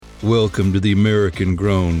Welcome to the American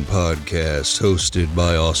Grown Podcast, hosted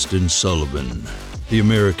by Austin Sullivan. The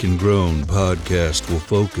American Grown Podcast will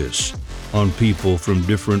focus on people from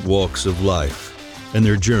different walks of life and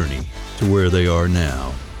their journey to where they are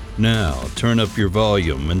now. Now, turn up your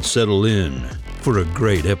volume and settle in for a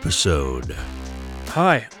great episode.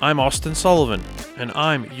 Hi, I'm Austin Sullivan, and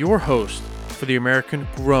I'm your host for the American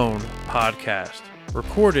Grown Podcast,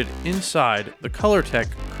 recorded inside the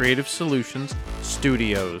ColorTech Creative Solutions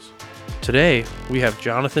Studios. Today, we have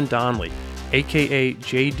Jonathan Donley, aka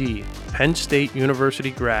JD, Penn State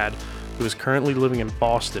University grad, who is currently living in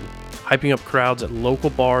Boston, hyping up crowds at local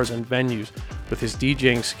bars and venues with his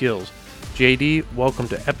DJing skills. JD, welcome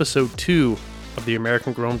to episode 2 of the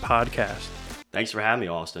American Grown Podcast. Thanks for having me,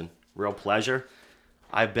 Austin. Real pleasure.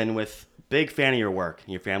 I've been big fan of your work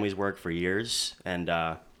and your family's work for years, and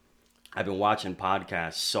I've been watching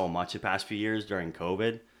podcasts so much the past few years during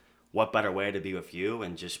COVID. What better way to be with you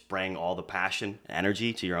and just bring all the passion and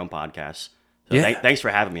energy to your own podcast? So thanks for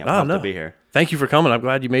having me. I'm pumped to be here. Thank you for coming. I'm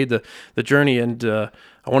glad you made the journey, and I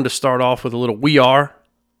wanted to start off with a little "We Are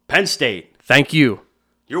Penn State." Thank you.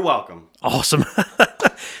 You're welcome. Awesome.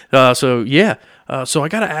 So I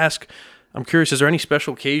got to ask, I'm curious, is there any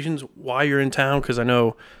special occasions why you're in town? Because I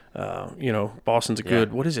know, Boston's a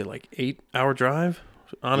good, what is it, like 8-hour drive?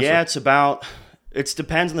 Honestly. Yeah, it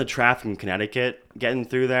depends on the traffic in Connecticut getting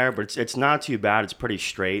through there, but it's not too bad. It's pretty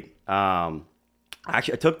straight. Actually,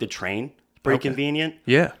 I took the train. Pretty convenient.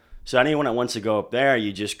 Yeah. So anyone that wants to go up there,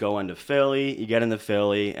 you just go into Philly, you get into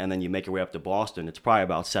Philly, and then you make your way up to Boston. It's probably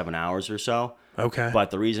about 7 hours or so. Okay.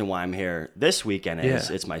 But the reason why I'm here this weekend is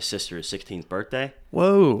it's my sister's 16th birthday.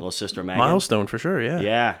 Whoa. Little sister Megan. Milestone for sure,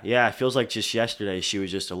 yeah. Yeah. It feels like just yesterday she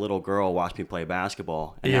was just a little girl watching me play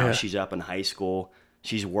basketball. And now she's up in high school.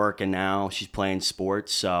 She's working now. She's playing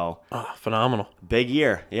sports. So phenomenal. Big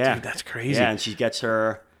year. Yeah. Dude, that's crazy. Yeah, and she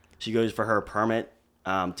goes for her permit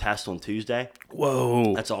test on Tuesday.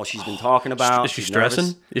 Whoa. That's all she's been talking about. Is she stressing?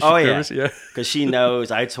 Nervous. Is she nervous? Yeah. Because she knows.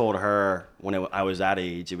 I told her when I was that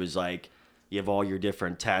age, it was like you have all your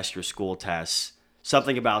different tests, your school tests.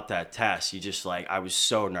 Something about that test, I was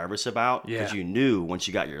so nervous about because you knew once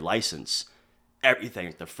you got your license,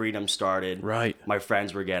 everything, the freedom started. Right. My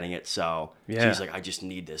friends were getting it, so she's like, I just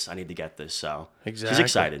need this. I need to get this. So exactly. She's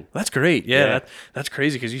excited. That's great. Yeah. That's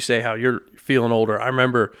crazy because you say how you're feeling older. I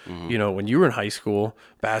remember, when you were in high school,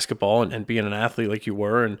 basketball and being an athlete like you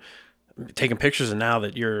were and taking pictures, and now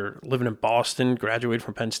that you're living in Boston, graduated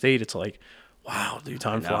from Penn State, it's like, wow, dude,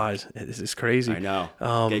 time flies. It's crazy. I know.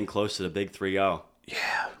 Getting close to the big 3-0.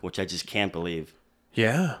 Yeah. Which I just can't believe.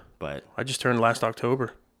 Yeah. But I just turned last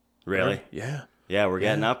October. Really? Right? Yeah. Yeah, we're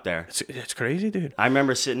getting up there. It's crazy, dude. I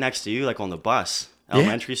remember sitting next to you like on the bus,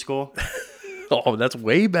 elementary school. Oh, that's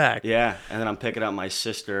way back. Yeah, and then I'm picking up my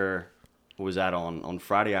sister who was on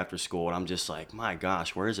Friday after school, and I'm just like, my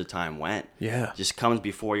gosh, where's the time went? Yeah. Just comes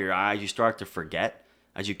before your eyes. You start to forget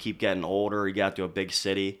as you keep getting older. You get to a big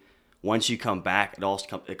city. Once you come back,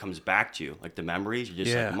 it comes back to you, like the memories. You're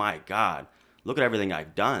just like, my God, look at everything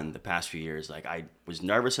I've done the past few years. Like, I was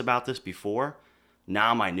nervous about this before.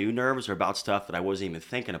 Now my new nerves are about stuff that I wasn't even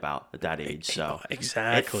thinking about at that age. So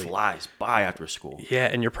exactly, it flies by after school. Yeah,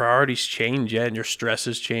 and your priorities change. Yeah, and your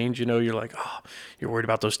stresses change. You're like, you're worried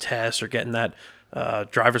about those tests or getting that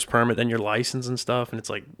driver's permit, then your license and stuff. And it's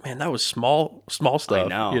like, man, that was small stuff. I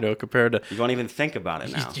know. Compared to you don't even think about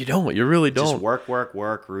it now. You don't. You really don't. Just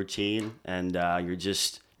work, routine, and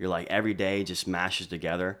you're like every day just mashes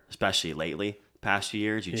together. Especially lately, past few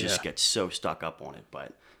years, you just get so stuck up on it,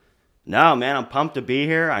 but. No, man, I'm pumped to be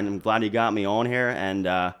here. I'm glad you got me on here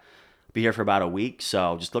and be here for about a week.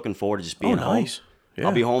 So just looking forward to just being home. Nice. Yeah.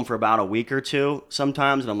 I'll be home for about a week or two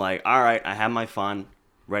sometimes, and I'm like, all right, I have my fun,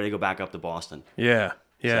 ready to go back up to Boston. Yeah.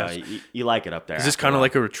 So you like it up there. Is this kind of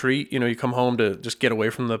like a retreat? You come home to just get away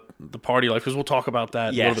from the party life? Because we'll talk about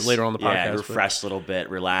that a little bit later on the podcast. Yeah, refresh a little bit,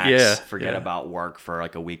 relax, forget about work for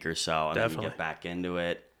like a week or so, and then you get back into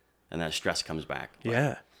it, and that stress comes back.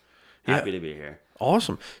 But happy to be here.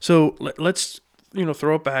 Awesome. So let's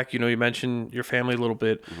throw it back. You mentioned your family a little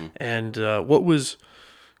bit, and what was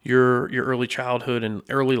your early childhood and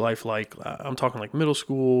early life like? I'm talking like middle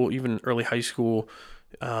school, even early high school.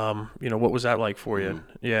 What was that like for you?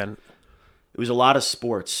 Yeah. It was a lot of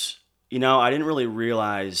sports. I didn't really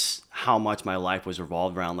realize how much my life was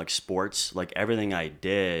revolved around like sports. Like everything I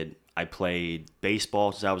did, I played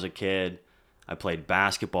baseball since I was a kid. I played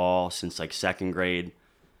basketball since like second grade.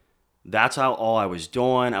 That's all I was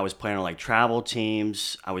doing. I was playing on like travel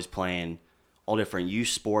teams. I was playing all different youth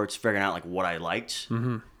sports, figuring out like what I liked.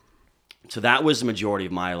 So that was the majority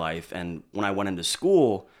of my life. And when I went into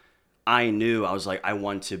school, I knew, I was like, I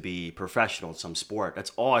want to be professional in some sport.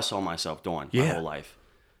 That's all I saw myself doing my whole life.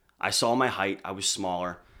 I saw my height. I was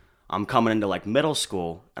smaller. I'm coming into like middle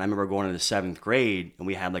school, and I remember going into 7th grade, and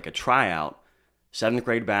we had like a tryout. 7th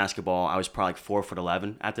grade basketball. I was probably like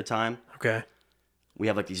 4'11" at the time. Okay. We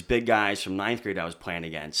have like these big guys from 9th grade I was playing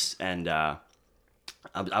against, and I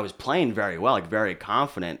was playing very well, like very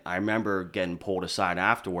confident. I remember getting pulled aside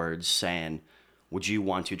afterwards saying, would you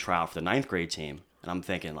want to try out for the 9th grade team? And I'm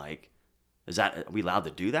thinking like, are we allowed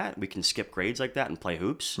to do that? We can skip grades like that and play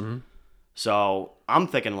hoops? Mm-hmm. So I'm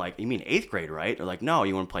thinking like, you mean 8th grade, right? Or like, no,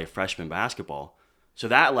 you want to play freshman basketball. So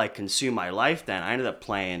that like consumed my life then. I ended up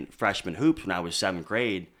playing freshman hoops when I was 7th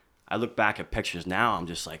grade. I look back at pictures now, I'm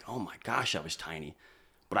just like, oh my gosh, I was tiny.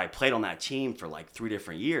 But I played on that team for like 3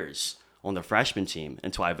 different years on the freshman team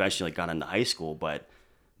until I eventually got into high school. But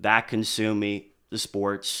that consumed me, the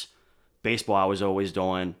sports. Baseball I was always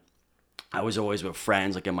doing. I was always with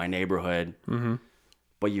friends like in my neighborhood. Mm-hmm.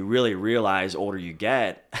 But you really realize older you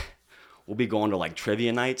get, we'll be going to like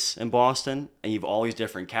trivia nights in Boston, and you have all these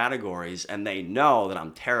different categories, and they know that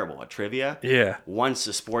I'm terrible at trivia. Yeah. Once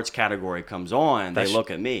the sports category comes on, they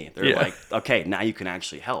look at me. They're like, okay, now you can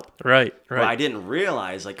actually help. Right. But I didn't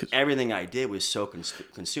realize like everything I did was so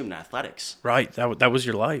consumed in athletics. Right. That was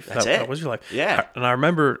your life. That was your life. Yeah. And I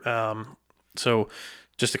remember, so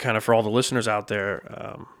just to kind of, for all the listeners out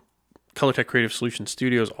there, ColorTech Creative Solutions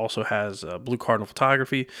Studios also has Blue Cardinal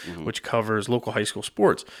Photography, which covers local high school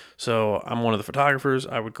sports. So I'm one of the photographers.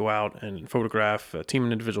 I would go out and photograph team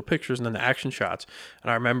and individual pictures and then the action shots.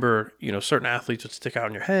 And I remember, certain athletes would stick out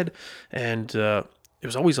in your head. And it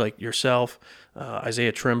was always like yourself,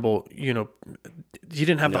 Isaiah Trimble. You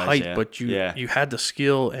didn't have the height, Isaiah. but you had the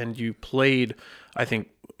skill, and you played, I think,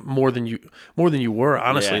 more than you were,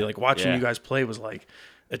 honestly. Yeah. Like watching Yeah. you guys play was like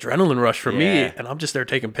adrenaline rush for me, and I'm just there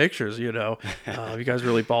taking pictures. You guys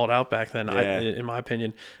really balled out back then, in my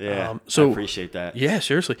opinion. Yeah, so I appreciate that. Yeah,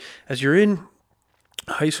 seriously. As you're in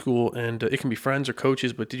high school, and it can be friends or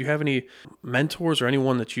coaches, but did you have any mentors or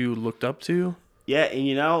anyone that you looked up to? Yeah,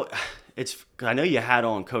 and I know you had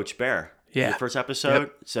on Coach Bear in the first episode.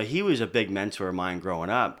 Yep. So he was a big mentor of mine growing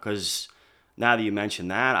up, because now that you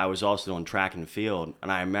mentioned that, I was also doing track and field, and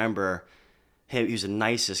I remember he was the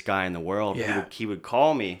nicest guy in the world. Yeah. He would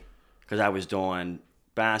call me because I was doing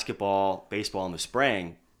basketball, baseball in the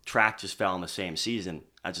spring. Track just fell in the same season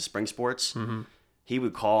as the spring sports. Mm-hmm. He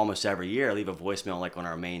would call almost every year, leave a voicemail like on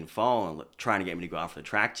our main phone, trying to get me to go out for the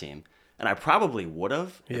track team. And I probably would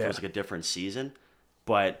have if it was like a different season.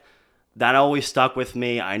 But that always stuck with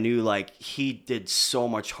me. I knew like he did so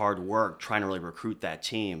much hard work trying to really recruit that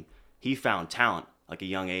team. He found talent like a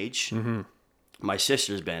young age. Mm-hmm. My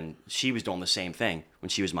sister's she was doing the same thing when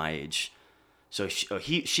she was my age. So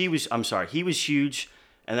he was huge.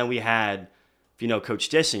 And then we had, if you know, Coach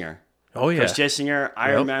Dissinger. Oh, yeah. Coach Dissinger,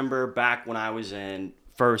 I remember back when I was in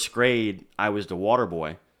first grade, I was the water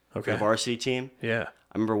boy for the varsity team. Yeah.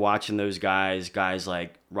 I remember watching those guys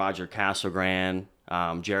like Roger Castlegran,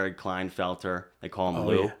 Jared Kleinfelter. They call him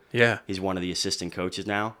Lou. Yeah. He's one of the assistant coaches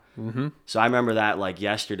now. Mm-hmm. So I remember that like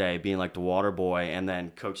yesterday, being like the water boy. And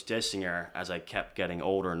then Coach Dissinger, as I kept getting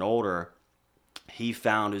older and older, he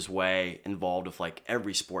found his way involved with like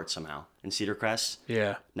every sport somehow in Cedar Crest.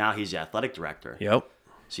 Yeah. Now he's the athletic director. Yep.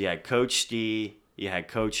 So you had Coach Stee, you had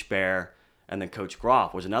Coach Bear, and then Coach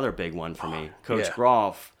Groff was another big one for me. Coach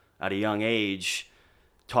Groff, at a young age,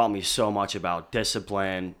 taught me so much about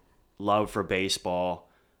discipline, love for baseball.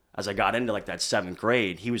 As I got into like that 7th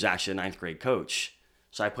grade, he was actually a 9th grade coach.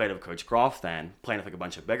 So I played with Coach Groff then, playing with like a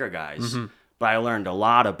bunch of bigger guys. Mm-hmm. But I learned a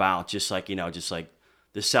lot about just like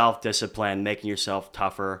the self-discipline, making yourself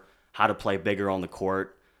tougher, how to play bigger on the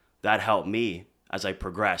court. That helped me as I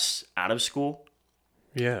progressed out of school.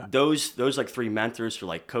 Yeah. Those like 3 mentors for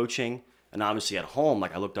like coaching, and obviously at home,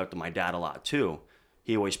 like I looked up to my dad a lot too.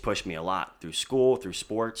 He always pushed me a lot through school, through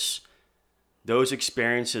sports. Those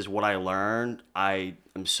experiences, what I learned, I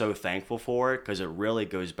am so thankful for it, because it really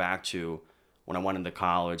goes back to when I went into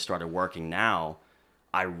college, started working now.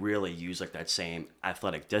 I really use like that same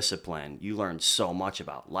athletic discipline. You learn so much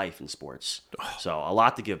about life in sports. So a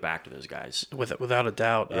lot to give back to those guys. Without a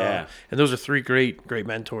doubt. Yeah. And those are 3 great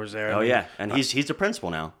mentors there. Oh, yeah. And he's the principal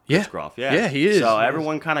now. Yeah. Groff. Yeah, he is. So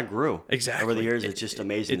everyone kind of grew. Exactly. Over the years. It's just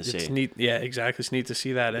amazing to see. It's neat. Yeah, exactly. It's neat to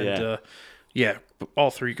see that. And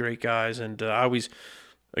all 3 great guys. And I always,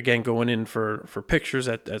 again, going in for pictures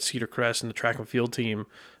at Cedar Crest and the track and field team,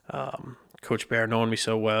 Coach Bear knowing me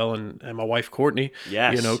so well, and my wife Courtney,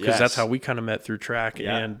 because that's how we kind of met through track,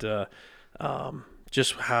 and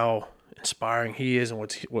just how inspiring he is and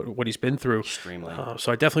what he's been through. Extremely.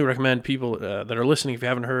 So I definitely recommend people that are listening, if you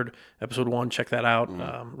haven't heard episode 1, check that out.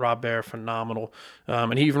 Rob Baer, phenomenal.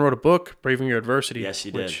 And he even wrote a book, Braving Your Adversity. Yes,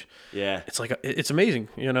 he did. Yeah. It's like it's amazing,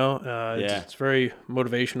 you know. It's very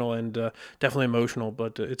motivational and definitely emotional,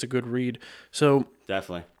 but it's a good read. So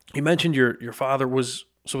Definitely. you mentioned your father was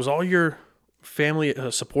all your family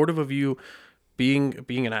supportive of you being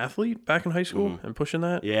an athlete back in high school and pushing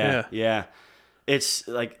that? Yeah. It's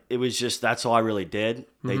like, it was just, that's all I really did.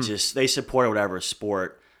 They supported whatever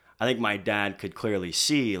sport. I think my dad could clearly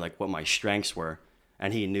see like what my strengths were,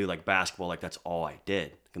 and he knew like basketball, like that's all I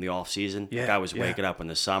did in the off season. Like I was waking up in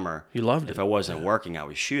the summer. You loved it. If I wasn't working, I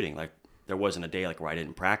was shooting. Like there wasn't a day like where I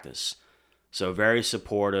didn't practice. So very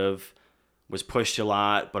supportive, was pushed a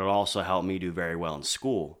lot, but it also helped me do very well in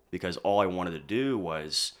school because all I wanted to do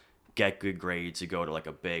was get good grades to go to like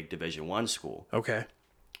a big Division I school. Okay.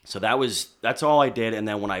 So that's all I did. And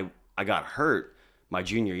then when I got hurt my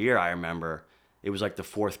junior year, I remember it was like the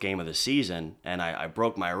 4th game of the season and I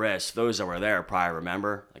broke my wrist. Those that were there probably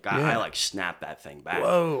remember. Like I like snapped that thing back.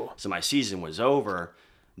 Whoa. So my season was over.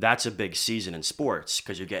 That's a big season in sports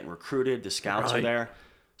because you're getting recruited. The scouts are there.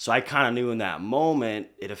 So I kind of knew in that moment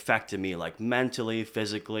it affected me like mentally,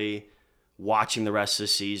 physically, watching the rest of the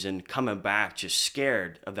season, coming back just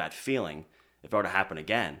scared of that feeling if it were to happen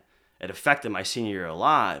again. It affected my senior year a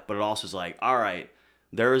lot, but it also was like, all right,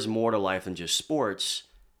 there is more to life than just sports.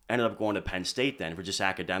 Ended up going to Penn State then for just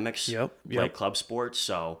academics, like club sports.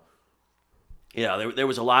 So, there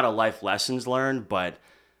was a lot of life lessons learned, but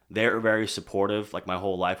they were very supportive, like my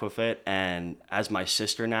whole life with it. And as my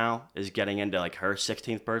sister now is getting into like her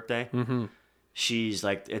 16th birthday, she's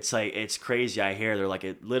like, it's crazy. I hear they're like,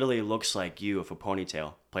 it literally looks like you with a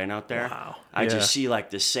ponytail playing out there. Wow. I just see like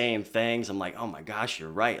the same things. I'm like, oh my gosh, you're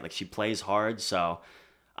right. Like she plays hard. So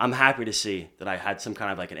I'm happy to see that I had some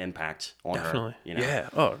kind of like an impact on her. You know? Yeah.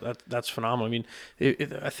 Oh, that's phenomenal. I mean,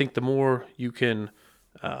 I think the more you can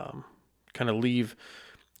kind of leave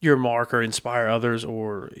your mark or inspire others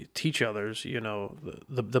or teach others,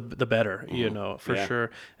 the better, for sure.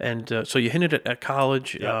 And so you hinted at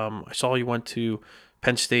college. Yep. I saw you went to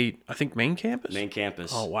Penn State, I think main campus? Main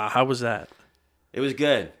campus. Oh, wow. How was that? It was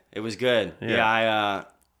good. Yeah,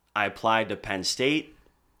 I applied to Penn State.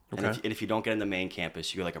 And if you don't get in the main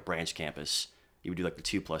campus, you go like a branch campus. You would do like the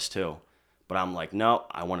 2+2. But I'm like, no,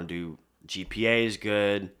 I want to do GPA is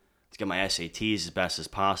good. Let's get my SATs as best as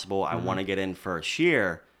possible. I want to get in first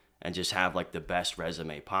year and just have like the best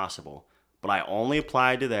resume possible. But I only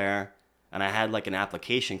applied to there, and I had like an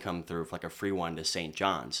application come through for like a free one to St.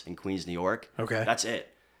 John's in Queens, New York. Okay. That's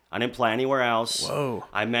it. I didn't apply anywhere else. Whoa.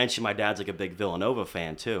 I mentioned my dad's like a big Villanova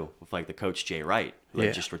fan too, with like the coach Jay Wright, who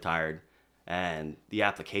had just retired. And the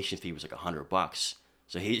application fee was like $100.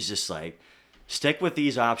 So he's just like, stick with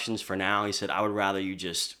these options for now. He said, I would rather you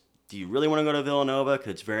just, do you really want to go to Villanova?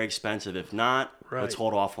 Because it's very expensive. If not, let's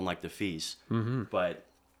hold off on like the fees. But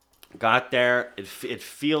got there. It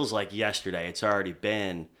feels like yesterday. It's already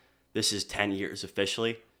been, this is 10 years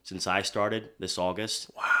officially since I started this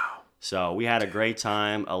August. Wow. So we had a great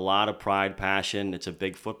time, a lot of pride, passion. It's a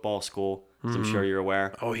big football school, as I'm sure you're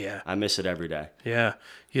aware. Oh, yeah. I miss it every day. Yeah.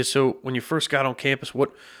 So when you first got on campus,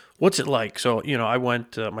 what's it like? So, I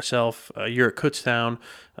went myself a year at Kutztown.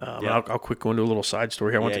 I'll quick go into a little side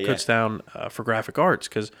story here. I went to Kutztown for graphic arts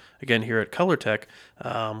because, again, here at Color Tech,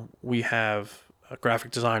 we have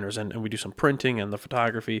graphic designers and we do some printing and the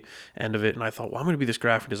photography end of it. And I thought, well, I'm going to be this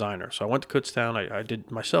graphic designer. So I went to Kutztown. I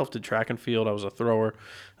did track and field. I was a thrower.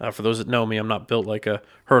 For those that know me, I'm not built like a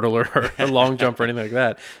hurdler or a long jump or anything like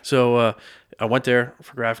that. So I went there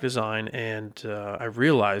for graphic design, and I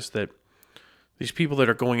realized that these people that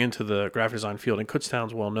are going into the graphic design field, and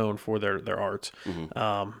Kutztown's well known for their arts,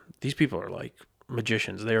 these people are like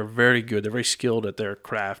magicians. They are very good. They're very skilled at their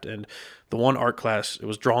craft. And the one art class, it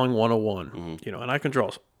was drawing 101, and I can draw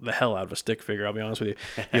the hell out of a stick figure, I'll be honest with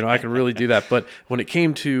you. I can really do that. But when it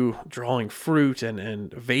came to drawing fruit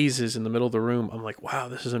and vases in the middle of the room, I'm like, wow,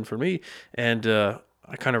 this isn't for me. And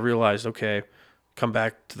I kind of realized, okay, come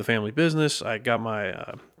back to the family business. I got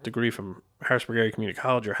my degree from Harrisburg Area Community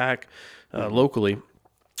College, or HAC, locally.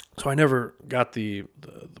 So I never got the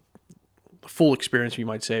full experience, you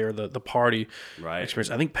might say, or the party experience.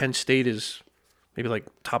 I think Penn State is maybe like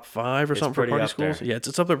top 5 or something for party schools. There. Yeah,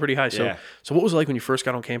 it's up there pretty high. So what was it like when you first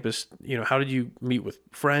got on campus? How did you meet with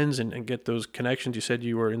friends and get those connections? You said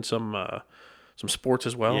you were in some sports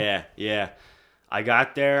as well. Yeah. I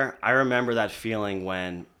got there. I remember that feeling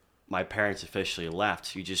when my parents officially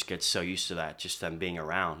left. You just get so used to that, just them being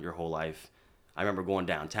around your whole life. I remember going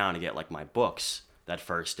downtown to get like my books that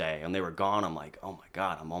first day, and they were gone. I'm like, oh my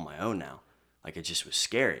God, I'm on my own now. Like it just was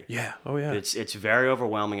scary. Yeah. Oh yeah. It's very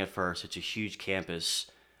overwhelming at first. It's a huge campus.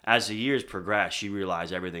 As the years progress, you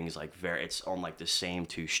realize everything's like it's on like the same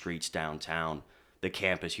 2 streets downtown. The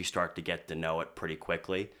campus, you start to get to know it pretty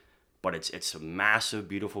quickly, but it's a massive,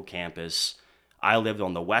 beautiful campus. I lived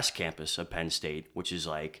on the west campus of Penn State, which is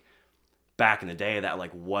like back in the day that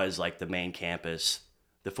like was like the main campus.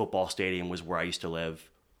 The football stadium was where I used to live.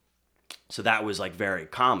 So that was like very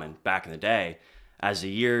common back in the day. As the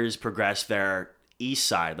years progressed, their east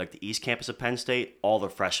side, like the east campus of Penn State, all the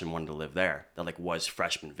freshmen wanted to live there. That like was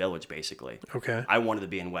freshman village basically. Okay. I wanted to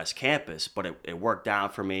be in West Campus, but it worked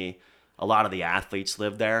out for me. A lot of the athletes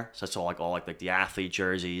lived there, so that's all the athlete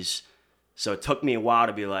jerseys. So it took me a while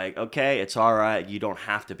to be like, okay, it's all right. You don't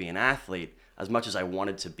have to be an athlete. As much as I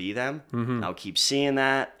wanted to be them, and I would keep seeing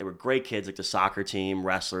that. They were great kids, like the soccer team,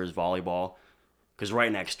 wrestlers, volleyball. Because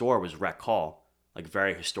right next door was Rec Hall, like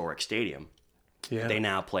very historic stadium. Yeah. They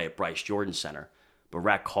now play at Bryce Jordan Center. But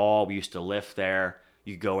Rec Hall, we used to lift there.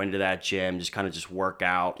 You go into that gym, just work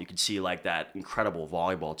out. You could see like that incredible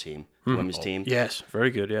volleyball team, women's team. Yes,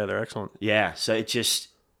 very good. Yeah, they're excellent. Yeah, so it just,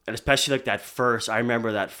 and especially like I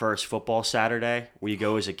remember that first football Saturday where you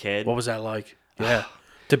go as a kid. What was that like? Yeah.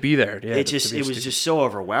 To be there. Yeah. It was just so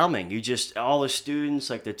overwhelming. All the students,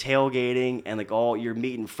 like the tailgating and like you're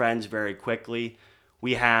meeting friends very quickly.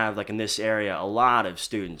 We have like in this area, a lot of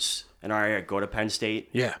students in our area go to Penn State.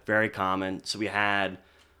 Yeah. Very common. So we had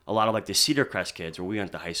a lot of like the Cedar Crest kids where we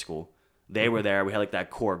went to high school. They were there. We had like that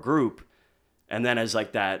core group. And then as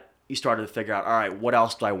like that, you started to figure out, all right, what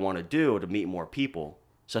else do I want to do to meet more people?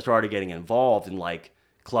 So I started getting involved in like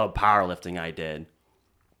club powerlifting. I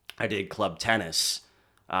did club tennis.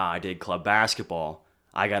 I did club basketball.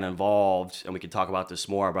 I got involved, and we could talk about this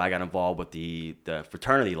more, but I got involved with the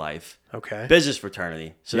fraternity life. Okay. Business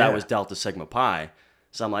fraternity. So Yeah. that was Delta Sigma Pi.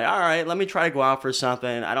 So I'm like, all right, let me try to go out for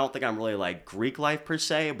something. I don't think I'm really like Greek life per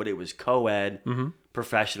se, but it was co-ed,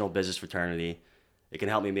 professional business fraternity. It can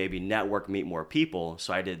help me maybe network, meet more people.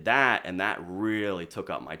 So I did that, and that really took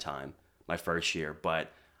up my time, my first year.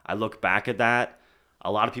 But I look back at that.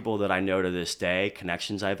 A lot of people that I know to this day,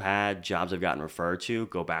 connections I've had, jobs I've gotten referred to,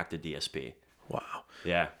 go back to DSP. Wow.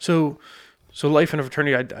 Yeah. So life in a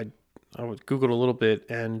fraternity, I would Googled a little bit,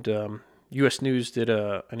 and U.S. News did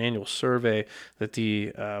an annual survey that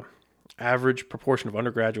the average proportion of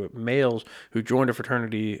undergraduate males who joined a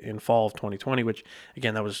fraternity in fall of 2020, which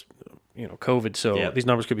again, that was, COVID. So these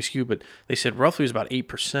numbers could be skewed, but they said roughly it was about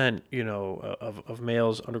 8%, of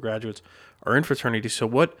males, undergraduates are in fraternities. So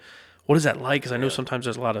what is that like? Because I know sometimes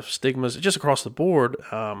there's a lot of stigmas just across the board.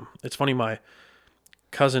 It's funny, my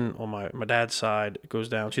cousin on my dad's side goes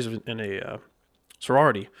down. She's in a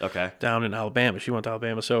sorority down in Alabama. She went to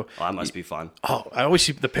Alabama. So that must be fun. Oh, I always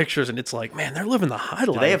see the pictures, and it's like, man, they're living the high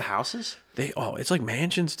life. Do they have houses? It's like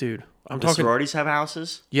mansions, dude. I'm The talking. sororities have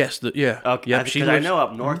houses? Yes, yeah. Okay, Yep, because I know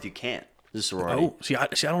up north you can't. The sorority. Oh, see, I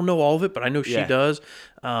don't know all of it, but I know she Yeah. does.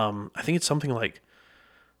 I think it's something like,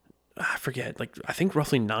 I forget, like I think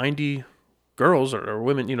roughly 90 girls or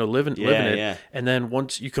women, living it. Yeah. And then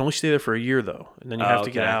once you can only stay there for a year though, and then you have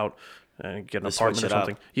to get out and get an apartment or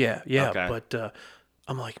something. Yeah. Okay. But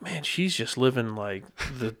I'm like, man, she's just living like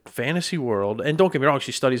the fantasy world. And don't get me wrong,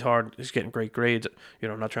 she studies hard. She's getting great grades.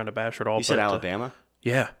 Not trying to bash her at all. You said Alabama?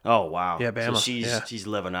 Yeah. Oh, wow. Yeah, Bama. So she's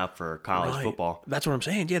living up for college football. That's what I'm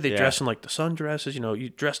saying. Yeah, they dress in like the sundresses. You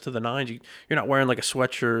dress to the nines. You're not wearing like a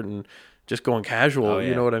sweatshirt and just going casual. Oh, yeah.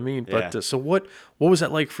 You know what I mean? But so what was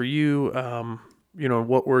that like for you?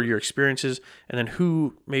 What were your experiences? And then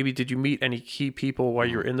who maybe did you meet any key people while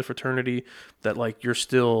you were in the fraternity that like you're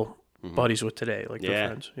still buddies with today, like your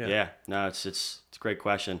friends? Yeah. No, it's a great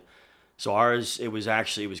question. So ours, it was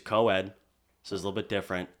co-ed, so it's a little bit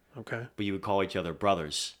different. Okay. But you would call each other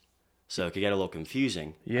brothers, so it could get a little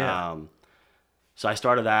confusing. Yeah. So I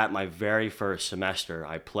started that my very first semester.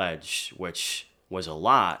 I pledged, which was a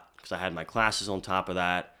lot because I had my classes on top of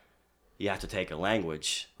that. You have to take a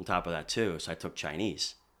language on top of that too. So I took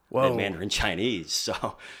Chinese. Whoa. I had Mandarin Chinese.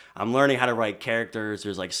 So I'm learning how to write characters.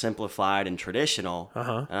 There's like simplified and traditional.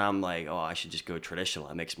 And I'm like, I should just go traditional.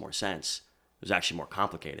 That makes more sense. It was actually more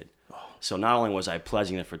complicated. So not only was I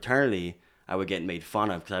pledging the fraternity, I would get made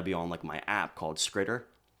fun of because I'd be on like my app called Skritter.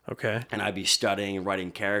 Okay. And I'd be studying and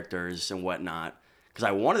writing characters and whatnot. Because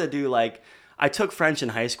I wanted to do I took French in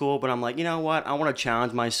high school, but I'm like, you know what? I want to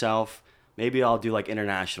challenge myself. Maybe I'll do like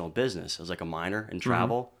international business as like a minor in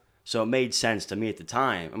travel. So it made sense to me at the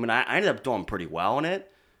time. I mean, I ended up doing pretty well in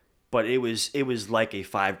it, but it was like a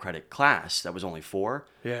 5-credit class that was only 4.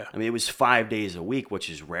 Yeah. I mean, it was 5 days a week, which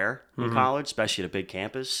is rare in college, especially at a big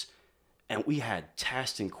campus. And we had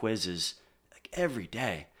tests and quizzes like every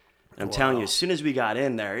day. And I'm telling you, as soon as we got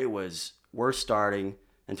in there, it was we're starting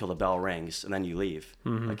until the bell rings and then you leave.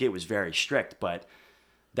 Like, it was very strict, but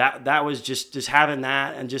that was just having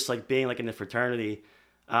that and just like being like in the fraternity.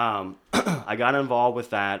 I got involved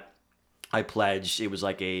with that. I pledged. It was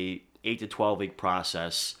like a 8 to 12 week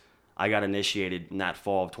process. I got initiated in that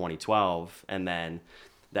fall of 2012, and then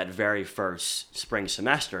that very first spring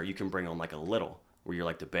semester, you can bring home like a little, where you're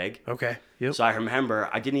like the big. Okay. Yep. So I remember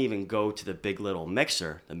I didn't even go to the big little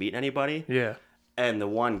mixer to meet anybody. Yeah. And the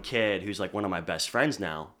one kid who's like one of my best friends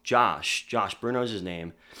now, Josh Bruno's his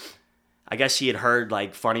name. I guess he had heard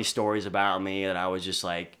like funny stories about me, that I was just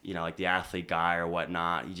like, you know, like the athlete guy or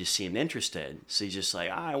whatnot. He just seemed interested. So he's just like,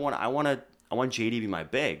 I want JD to be my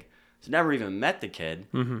big. So never even met the kid.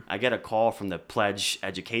 I get a call from the pledge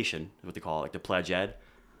education, what they call it, like the pledge ed.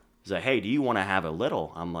 He's like, hey, do you want to have a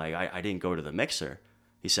little? I'm like, I didn't go to the mixer.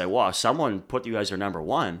 He said, well, someone put you as their number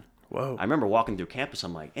one. Whoa. I remember walking through campus.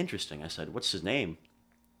 I'm like, interesting. I said, what's his name?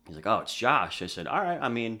 He's like, oh, it's Josh. I said, all right. I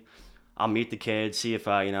mean, I'll meet the kid, see if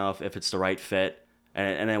if it's the right fit.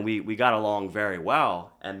 And then we got along very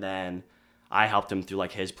well. And then I helped him through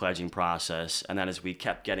like his pledging process. And then as we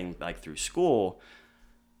kept getting like through school,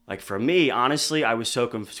 like for me, honestly, I was so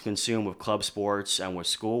consumed with club sports and with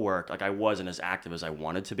schoolwork. Like I wasn't as active as I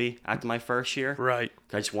wanted to be after my first year. Right.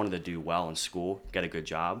 I just wanted to do well in school, get a good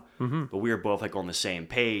job. But we were both like on the same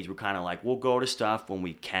page. We're kind of like, we'll go to stuff when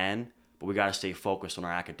we can, but we got to stay focused on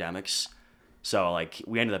our academics. So like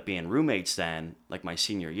we ended up being roommates then, like my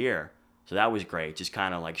senior year. So that was great. Just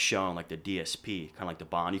kind of like showing like the DSP, kind of like the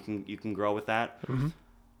bond you can grow with that. And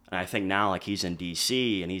I think now like he's in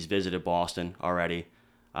DC and he's visited Boston already.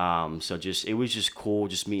 So just it was just cool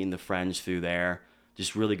just meeting the friends through there.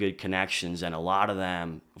 Just really good connections, and a lot of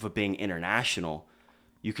them, for being international,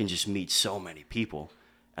 you can just meet so many people,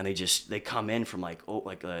 and they come in from like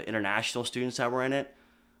international students that were in it.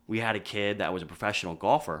 We had a kid that was a professional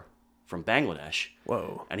golfer from Bangladesh.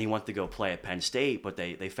 Whoa. And he wanted to go play at Penn State, but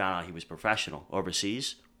they found out he was professional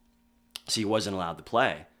overseas, so he wasn't allowed to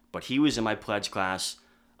play. But he was in my pledge class.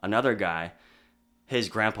 Another guy, his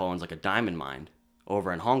grandpa owns like a diamond mine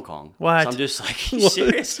over in Hong Kong. What? So I'm just like, you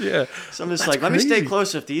serious? Yeah. So I'm just That's like, let me crazy. stay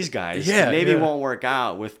close with these guys. Yeah, Maybe yeah. it won't work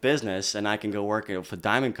out with business and I can go work with a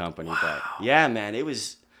diamond company. Wow. But yeah, man,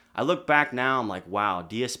 I look back now, I'm like, wow,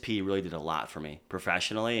 DSP really did a lot for me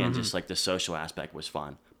professionally, and just like the social aspect was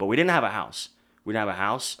fun. But we didn't have a house.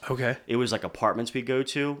 Okay. It was like apartments we go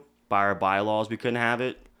to. By our bylaws, we couldn't have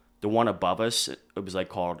it. The one above us, it was like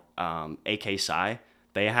called AK Psi.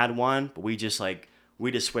 They had one, but we just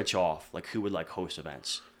switch off, like who would like host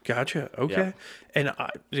events. Gotcha. Okay. Yeah. And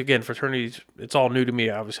again, fraternities, it's all new to me.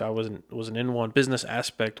 Obviously, I wasn't in one. Business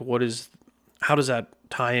aspect, how does that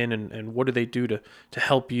tie in, and what do they do to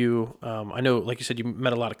help you? I know, like you said, you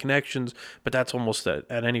met a lot of connections, but that's almost at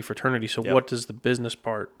any fraternity. So Yep. what does the business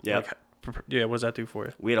part, Yep. what does that do for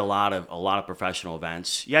you? We had a lot of professional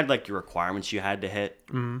events. You had like your requirements you had to hit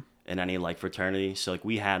in any like fraternity. So like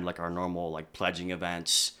we had like our normal like pledging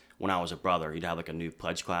events. When I was a brother, you'd have like a new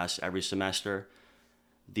pledge class every semester.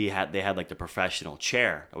 They had like the professional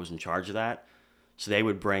chair that was in charge of that. So they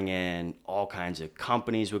would bring in all kinds of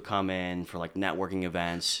companies would come in for like networking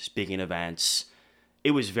events, speaking events.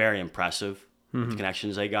 It was very impressive, the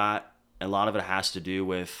connections they got. And a lot of it has to do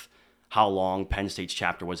with how long Penn State's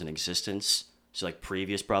chapter was in existence. So like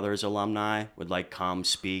previous brothers alumni would like come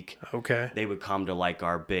speak. Okay. They would come to like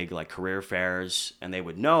our big like career fairs, and they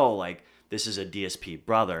would know like this is a DSP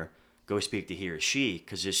brother. Go speak to he or she,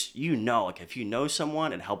 because just like if you know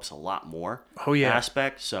someone, it helps a lot more. Oh, yeah.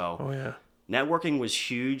 Aspect. So Oh yeah. networking was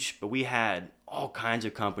huge, but we had all kinds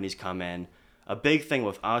of companies come in. A big thing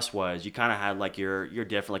with us was you kind of had like your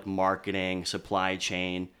different like marketing, supply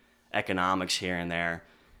chain, economics here and there.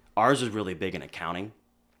 Ours was really big in accounting.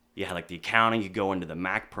 You had like the accounting, you go into the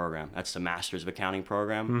MAC program. That's the Masters of Accounting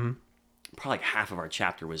program. Probably like half of our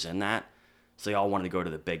chapter was in that. So they all wanted to go to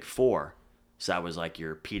the big four. So that was like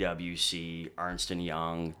your PwC, Ernst &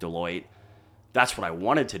 Young, Deloitte. That's what I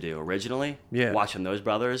wanted to do originally, watching those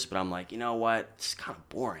brothers. But I'm like, you know what? It's kind of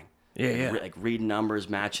boring. Yeah. Like reading numbers,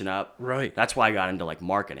 matching up. Right. That's why I got into like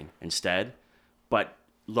marketing instead. But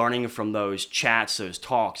learning from those chats, those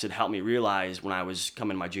talks, it helped me realize when I was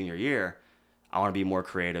coming my junior year, I want to be more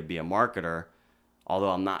creative, be a marketer.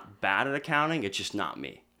 Although I'm not bad at accounting, it's just not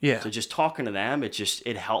me. Yeah. So just talking to them,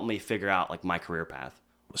 it helped me figure out like my career path.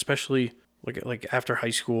 Especially like after high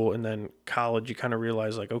school and then college, you kind of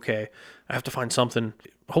realize like, okay, I have to find something.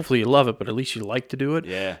 Hopefully you love it, but at least you like to do it.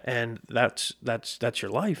 Yeah. And that's your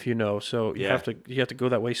life, So you Yeah. have to go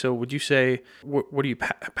that way. So would you say what are you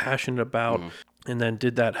passionate about? And then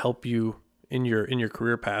did that help you in your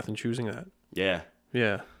career path and choosing that? Yeah.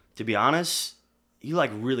 Yeah. To be honest, you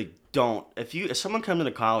like really don't. If someone comes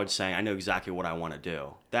into college saying, I know exactly what I want to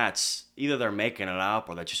do, that's either they're making it up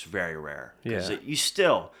or that's just very rare. Because you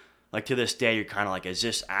still, like to this day, you're kind of like, is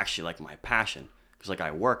this actually like my passion? Because like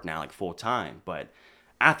I work now like full time. But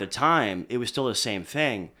at the time, it was still the same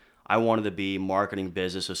thing. I wanted to be marketing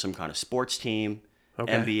business with some kind of sports team,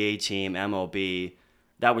 NBA team, MLB.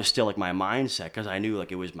 That was still like my mindset because I knew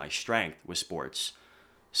like it was my strength with sports.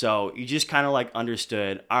 So you just kind of like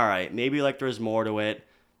understood, all right, maybe like there's more to it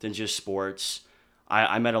than just sports.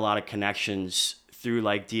 I met a lot of connections through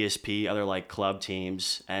like DSP, other like club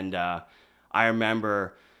teams. And I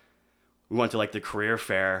remember we went to like the career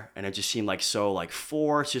fair and it just seemed like so like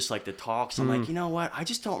forced, just like the talks. I'm like, you know what? I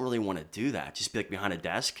just don't really want to do that. Just be like behind a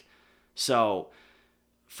desk. So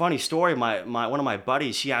funny story, my one of my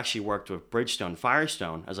buddies, he actually worked with Bridgestone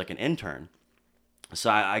Firestone as like an intern. So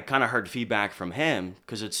I kind of heard feedback from him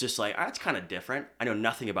because it's just like, that's kind of different. I know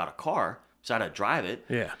nothing about a car, so I had to drive it.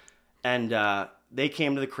 Yeah. And they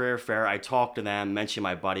came to the career fair. I talked to them, mentioned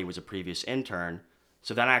my buddy was a previous intern.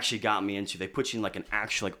 So that actually got me into, they put you in like an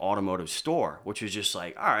actual like automotive store, which was just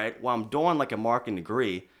like, all right, well, I'm doing like a marketing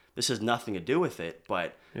degree. This has nothing to do with it,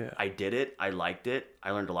 but I did it. I liked it.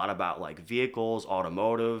 I learned a lot about like vehicles,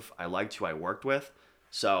 automotive. I liked who I worked with.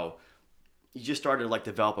 So you just started to like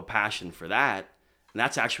develop a passion for that. And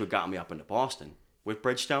that's actually what got me up into Boston with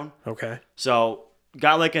Bridgestone. Okay. So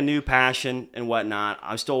got like a new passion and whatnot.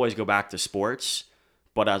 I still always go back to sports,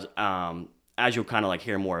 but as you'll kind of like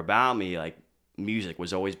hear more about me, like music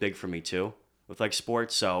was always big for me too with like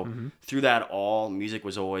sports. So through that all, music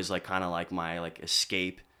was always like kind of like my like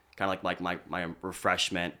escape, kind of like my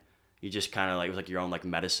refreshment. You just kind of like, it was like your own like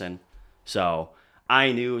medicine. So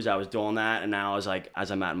I knew as I was doing that, and now as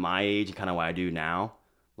I'm at my age and kind of what I do now,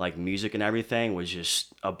 like music and everything was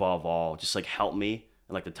just above all, just like help me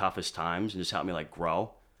in like the toughest times and just help me like grow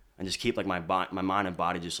and just keep like my mind and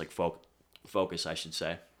body just like focus, I should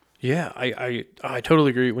say. Yeah, I totally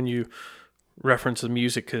agree when you reference the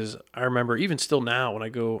music, because I remember even still now when I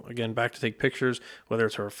go again back to take pictures, whether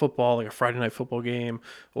it's for a football, like a Friday night football game,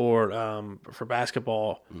 or for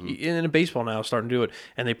basketball, in a baseball now starting to do it,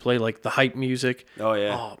 and they play like the hype music. Oh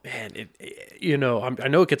yeah. Oh man, I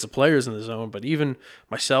know it gets the players in the zone, but even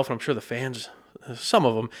myself and I'm sure the fans, some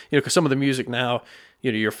of them, because some of the music now,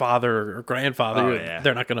 your father or grandfather,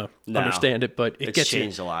 they're not going to understand it, but it gets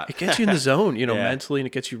changed a lot. It gets you in the zone, mentally, and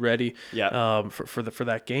it gets you ready for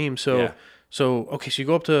that game. So okay, so you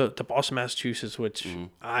go up to Boston, Massachusetts, which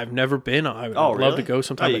I've never been. I'd love to go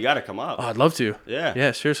sometime. Oh, you got to come up. Oh, I'd love to. Yeah.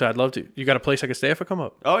 Yeah, seriously, I'd love to. You got a place I can stay if I come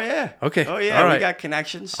up? Oh, yeah. Okay. Oh, yeah. All right. We got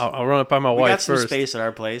connections. I'll run it by my wife first. We got some space at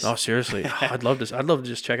our place. Oh, seriously. I'd love to. I'd love to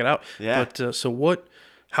just check it out. Yeah. But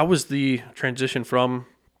how was the transition from,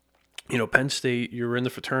 Penn State, you were in the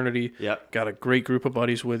fraternity, got a great group of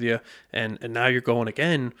buddies with you, and now you're going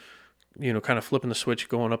again, kind of flipping the switch,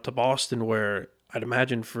 going up to Boston, where I'd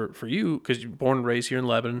imagine for you, because you're born and raised here in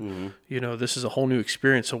Lebanon, this is a whole new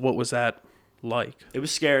experience. So what was that like? It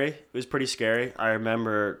was scary. It was pretty scary. I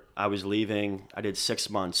remember I was leaving. I did 6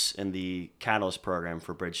 months in the Catalyst program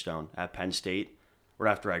for Bridgestone at Penn State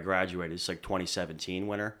right after I graduated. It's like 2017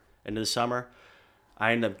 winter into the summer.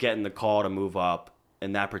 I ended up getting the call to move up.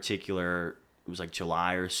 In that particular, it was like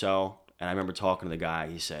July or so. And I remember talking to the guy.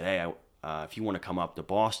 He said, hey, if you want to come up to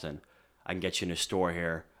Boston, I can get you in a store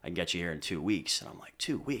here. I can get you here in 2 weeks. And I'm like,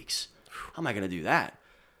 2 weeks? How am I going to do that?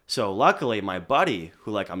 So luckily, my buddy,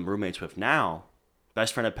 who like I'm roommates with now,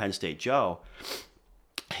 best friend of Penn State, Joe,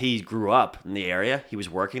 he grew up in the area. He was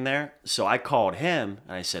working there. So I called him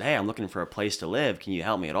and I said, hey, I'm looking for a place to live. Can you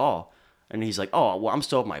help me at all? And he's like, oh, well, I'm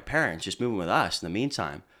still with my parents. Just moving with us in the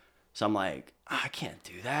meantime. So I'm like, I can't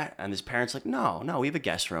do that. And his parents like, no, we have a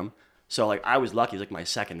guest room. So like I was lucky. It was like my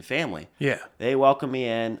second family. Yeah. They welcomed me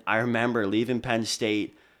in. I remember leaving Penn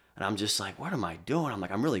State and I'm just like, what am I doing? I'm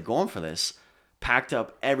like, I'm really going for this. Packed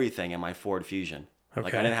up everything in my Ford Fusion. Okay.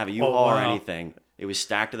 Like I didn't have a U-Haul or anything. It was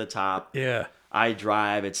stacked to the top. Yeah. I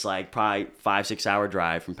drive. It's like probably 5-6 hour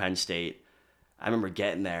drive from Penn State. I remember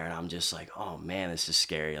getting there and I'm just like, oh man, this is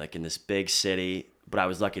scary. Like in this big city. But I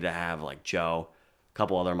was lucky to have like Joe, a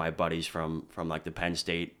couple other of my buddies from like the Penn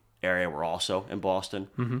State area were also in Boston.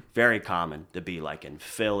 Mm-hmm. Very common to be like in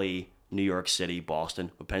Philly, New York City,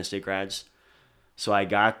 Boston with Penn State grads. So I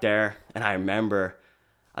got there and I remember,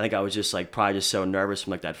 I think I was just like probably just so nervous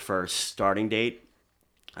from like that first starting date.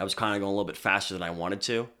 I was kind of going a little bit faster than I wanted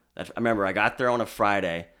to. I remember I got there on a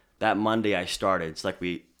Friday. That Monday I started. It's like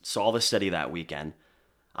we saw the city that weekend.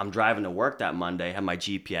 I'm driving to work that Monday, have my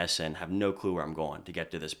GPS in, have no clue where I'm going to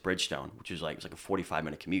get to this Bridgestone, which was like, it was like a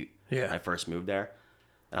 45-minute commute when I first moved there.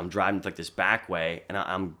 And I'm driving like this back way, and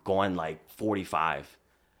I'm going like 45.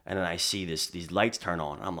 and then I see these lights turn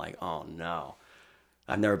on. I'm like, oh no.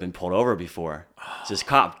 I've never been pulled over before. So this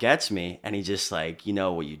cop gets me, and he just like, you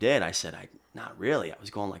know what you did? I said, not really. I was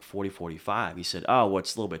going like 40, 45. He said, oh, well,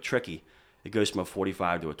 it's a little bit tricky. It goes from a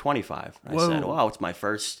 45 to a 25. I said, well, it's my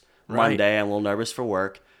first Monday. I'm a little nervous for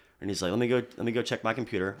work. And he's like, let me go check my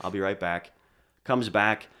computer. I'll be right back. Comes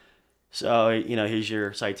back. So, here's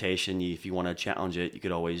your citation. If you want to challenge it,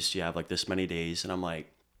 you have like this many days. And I'm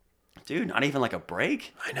like, dude, not even like a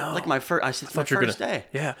break? I know. Like my first day.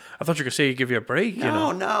 Yeah. I thought you were going to say he'd give you a break.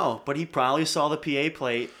 No. But he probably saw the PA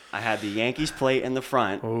plate. I had the Yankees plate in the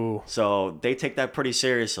front. Ooh. So they take that pretty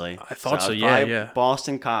seriously. I thought so, yeah.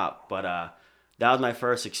 Boston cop. But that was my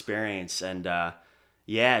first experience. And I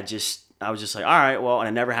was just like, all right, well, and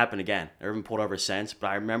it never happened again. Never been pulled over since. But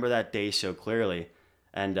I remember that day so clearly.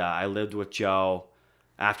 And I lived with Joe.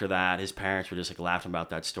 After that, his parents were just like laughing about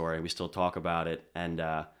that story. We still talk about it. And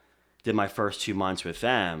did my first 2 months with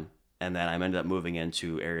them, and then I ended up moving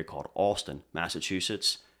into an area called Allston,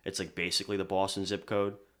 Massachusetts. It's like basically the Boston zip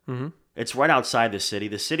code. Mm-hmm. It's right outside the city.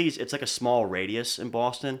 It's like a small radius in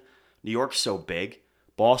Boston. New York's so big.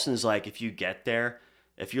 Boston's like, if you get there,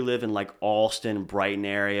 if you live in like Allston, Brighton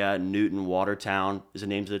area, Newton, Watertown is the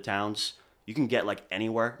names of the towns, you can get like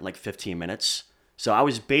anywhere in like 15 minutes. So I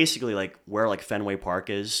was basically like where like Fenway Park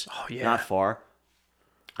is, not far.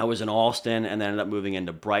 I was in Allston and then ended up moving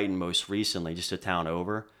into Brighton most recently, just a town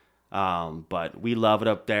over. But we love it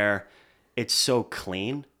up there. It's so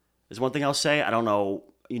clean. There's one thing I'll say. I don't know.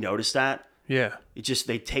 You notice that? Yeah.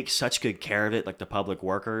 They take such good care of it, like the public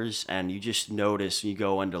workers. And you just notice when you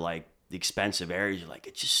go into like the expensive areas, you're like,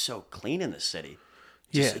 it's just so clean in the city.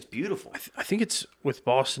 It's beautiful. I think it's with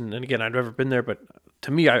Boston. And again, I've never been there, but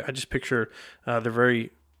to me, I just picture they're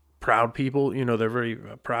very proud people. They're very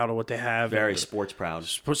proud of what they have. Very sports proud.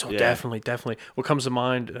 Definitely. What comes to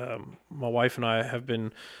mind, my wife and I have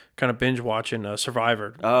been kind of binge watching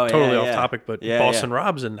Survivor. Oh, totally off topic, but Boston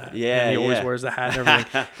Rob's in that. Yeah, and he always wears the hat and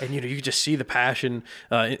everything. And, you can just see the passion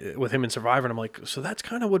with him in Survivor. And I'm like, so that's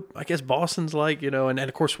kind of what I guess Boston's like, and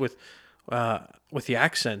of course with the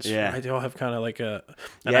accents, right? They all have kind of like an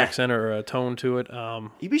accent or a tone to it.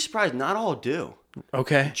 You'd be surprised. Not all do.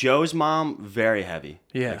 Okay. Joe's mom, very heavy.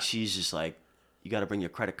 Yeah. Like she's just like, you got to bring your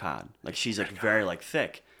credit card. Like she's like very like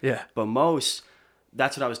thick. Yeah. But most,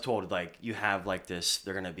 that's what I was told. Like you have like this,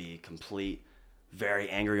 they're going to be complete, very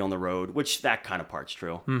angry on the road, which that kind of part's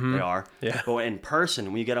true. Mm-hmm. They are. Yeah. But in person,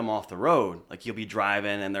 when you get them off the road, like you'll be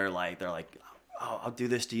driving and they're like, oh, I'll do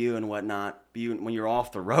this to you and whatnot. But when you're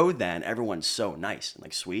off the road, then everyone's so nice and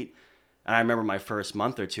like sweet. And I remember my first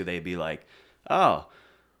month or two, they'd be like, oh,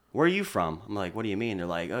 where are you from? I'm like, what do you mean? They're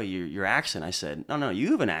like, oh, your accent. I said, no,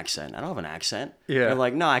 you have an accent. I don't have an accent. Yeah. They're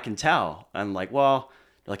like, no, I can tell. I'm like, well,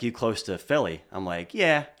 they're like, you close to Philly? I'm like,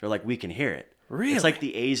 yeah. They're like, we can hear it. Really? It's like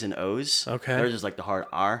the A's and O's. Okay. They're just like the hard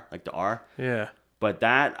R, like the R. Yeah. But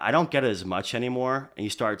that, I don't get it as much anymore. And you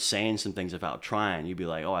start saying some things without trying. You'd be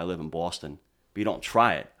like, oh, I live in Boston. But you don't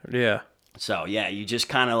try it. Yeah. So, yeah, you just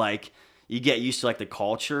kind of like, you get used to like the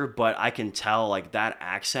culture, but I can tell like that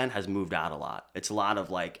accent has moved out a lot. It's a lot of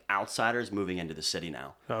like outsiders moving into the city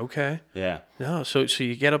now. Okay. Yeah. No, so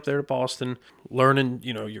you get up there to Boston, learning,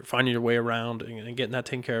 you're finding your way around and getting that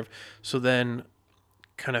taken care of. So then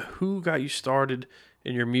kind of who got you started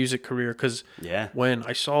in your music career? Because when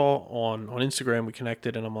I saw on Instagram, we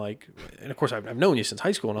connected and I'm like, and of course I've known you since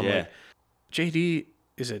high school and I'm like, JD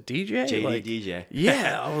is a DJ? JD DJ.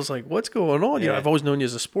 Yeah. I was like, what's going on? I've always known you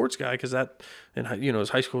as a sports guy because that, and as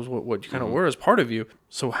high school is what you kind of were as part of you.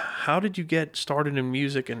 So how did you get started in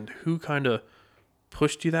music and who kind of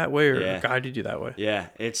pushed you that way or guided you that way? Yeah.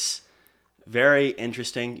 It's very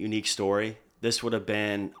interesting, unique story. This would have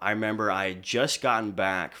been, I remember I had just gotten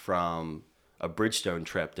back from a Bridgestone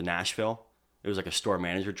trip to Nashville. It was like a store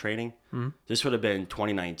manager training. Mm-hmm. This would have been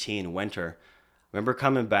 2019 winter. I remember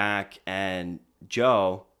coming back and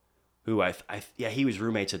Joe, who he was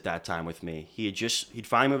roommates at that time with me. He'd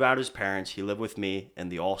finally moved out of his parents. He lived with me in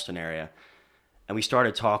the Allston area. And we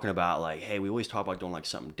started talking about like, hey, we always talk about doing like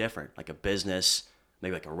something different, like a business,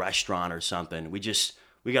 maybe like a restaurant or something. We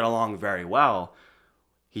got along very well.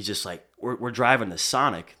 He's just like, we're driving to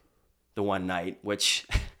Sonic the one night, which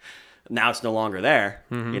now it's no longer there.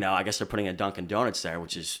 Mm-hmm. I guess they're putting a Dunkin' Donuts there,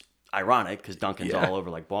 which is ironic because Dunkin's all over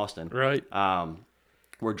like Boston. Right.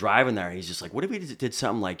 We're driving there. He's just like, what if we did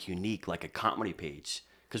something like unique, like a comedy page?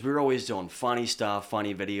 Because we were always doing funny stuff,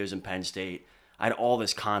 funny videos in Penn State. I had all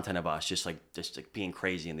this content of us just like being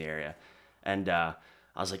crazy in the area. And I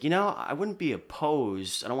was like, I wouldn't be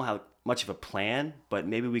opposed. I don't have much of a plan, but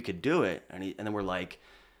maybe we could do it. And then we're like,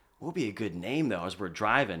 what would be a good name though as we're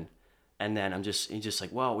driving? And then he's just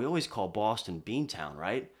like, well, we always call Boston Beantown,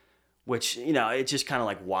 right? Which, it's just kind of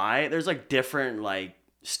like, why? There's like different like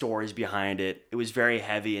stories behind it. It was very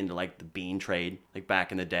heavy into like the bean trade, like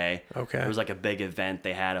back in the day. Okay. There was like a big event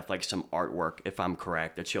they had of like some artwork, if I'm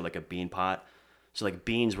correct, that showed like a bean pot. So like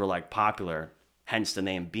beans were like popular, hence the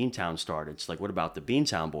name Beantown started. It's like, what about the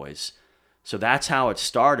BeanTownBoys? So that's how it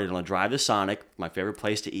started on a drive to Sonic, my favorite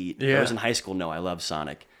place to eat. Yeah. I was in high school, I love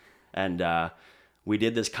Sonic. And we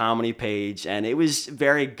did this comedy page, and it was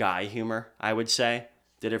very guy humor, I would say.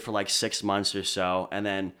 Did it for like 6 months or so, and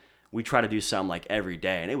then we try to do something like every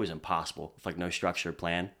day, and it was impossible with like no structured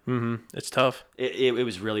plan. Mm-hmm. It's tough. It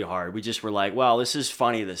was really hard. We just were like, well, this is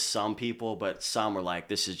funny to some people, but some were like,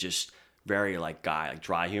 this is just very like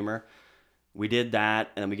dry humor. We did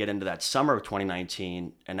that, and then we get into that summer of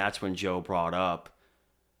 2019, and that's when Joe brought up,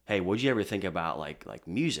 hey, what'd you ever think about like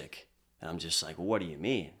music? And I'm just like, well, what do you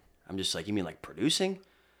mean? I'm just like, you mean like producing?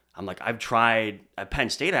 I'm like, I've tried, at Penn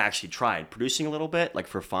State, I actually tried producing a little bit, like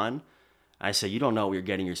for fun. I said, you don't know what you're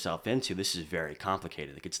getting yourself into. This is very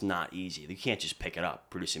complicated. Like, it's not easy. You can't just pick it up,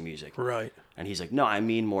 producing music. Right. And he's like, no, I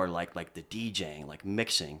mean more like the DJing, like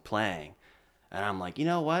mixing, playing. And I'm like, you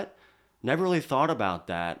know what? Never really thought about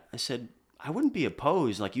that. I said, I wouldn't be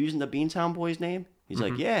opposed, like using the BeanTownBoys name. He's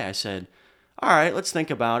like, yeah. I said, all right, let's think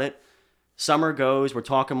about it. Summer goes, we're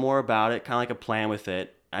talking more about it, kind of like a plan with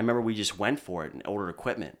it. I remember we just went for it and ordered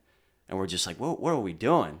equipment. And we're just like, what are we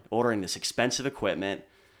doing? Ordering this expensive equipment.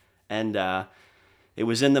 And it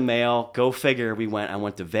was in the mail. Go figure, I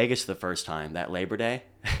went to Vegas the first time, that Labor Day.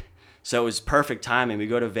 So it was perfect timing. We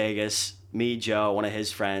go to Vegas, me, Joe, one of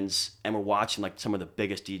his friends, and we're watching like some of the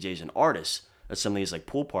biggest DJs and artists at some of these like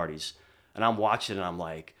pool parties. And I'm watching and I'm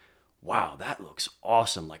like, wow, that looks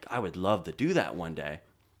awesome. Like, I would love to do that one day.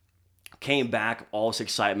 Came back, all this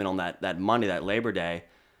excitement on that Monday, that Labor Day.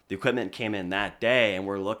 The equipment came in that day, and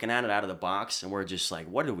we're looking at it out of the box, and we're just like,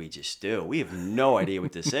 what did we just do? We have no idea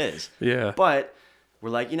what this is. Yeah. But we're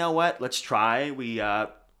like, you know what? Let's try. We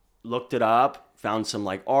looked it up, found some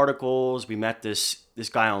like articles. We met this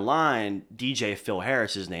guy online, DJ Phil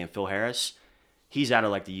Harris, his name, Phil Harris. He's out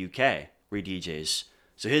of like the UK, where he DJs.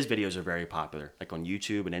 So his videos are very popular, like on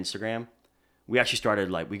YouTube and Instagram. We actually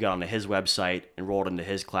started, we got onto his website, enrolled into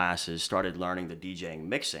his classes, started learning the DJing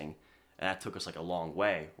mixing. And that took us like a long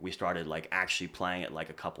way. We started like actually playing at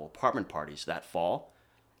like a couple apartment parties that fall.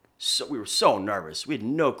 So we were so nervous. We had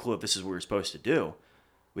no clue if this is what we were supposed to do.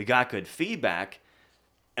 We got good feedback.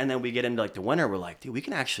 And then we get into like the winter. We're like, dude, we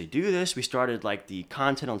can actually do this. We started like the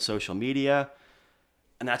content on social media.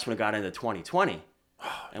 And that's when it got into 2020.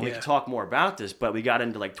 And we could talk more about this, but we got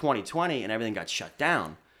into like 2020 and everything got shut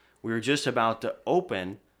down. We were just about to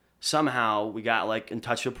open. Somehow we got like in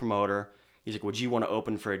touch with a promoter. He's like, would you want to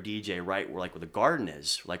open for a DJ right where like where the Garden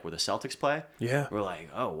is, like where the Celtics play? Yeah. We're like,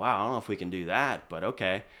 oh, wow, I don't know if we can do that, but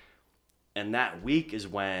okay. And that week is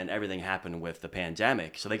when everything happened with the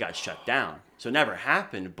pandemic. So they got shut down. So it never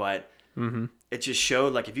happened, but it just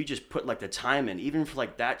showed like if you just put like the time in, even for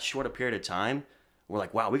like that short a period of time, we're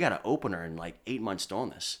like, wow, we got an opener in like 8 months doing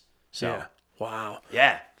this. So yeah. Wow.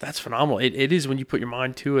 Yeah. That's phenomenal. It is when you put your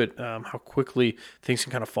mind to it, how quickly things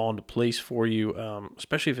can kind of fall into place for you,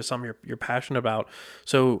 especially if it's something you're passionate about.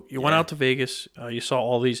 So you went out to Vegas. You saw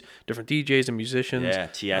all these different DJs and musicians. Yeah,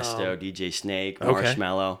 Tiesto, DJ Snake,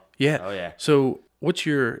 Marshmello. Yeah. Oh, yeah. So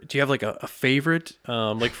do you have like a favorite?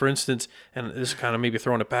 Like for instance, and this is kind of maybe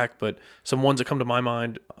throwing it back, but some ones that come to my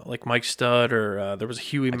mind, like Mike Stud or there was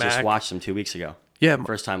Huey Mack. I just watched him 2 weeks ago. Yeah.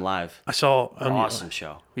 First time live. I saw an awesome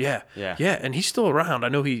show. Yeah. Yeah. Yeah. And he's still around. I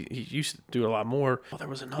know he used to do a lot more. Oh, there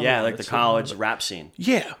was another Yeah, one like the college rap scene.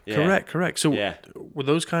 Yeah. Correct. So were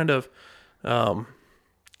those kind of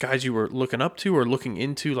guys you were looking up to or looking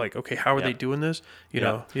into, like, okay, how are they doing this? You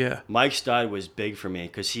know? Yeah. Mike Stud was big for me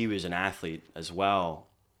because he was an athlete as well.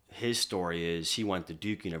 His story is he went to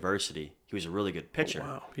Duke University. He was a really good pitcher. Oh,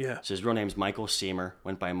 wow. Yeah. So his real name's Michael Seamer,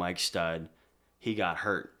 went by Mike Stud. He got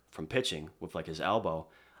hurt from pitching with like his elbow.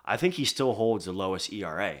 I think he still holds the lowest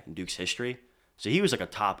ERA in Duke's history. So he was like a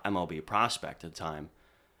top MLB prospect at the time.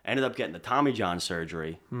 Ended up getting the Tommy John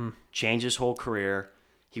surgery, changed his whole career.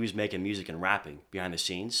 He was making music and rapping behind the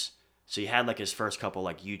scenes. So he had like his first couple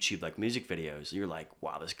like YouTube like music videos. You're like,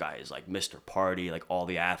 wow, this guy is like Mr. Party. Like all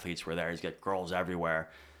the athletes were there. He's got girls everywhere.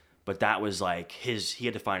 But that was like he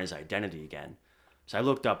had to find his identity again. So I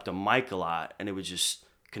looked up to Mike a lot, and it was just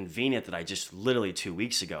convenient that I just literally 2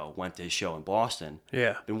 weeks ago went to his show in Boston.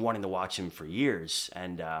 Yeah. Been wanting to watch him for years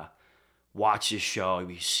and watch his show.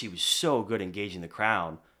 He was so good engaging the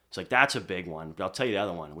crowd. It's like, that's a big one. But I'll tell you the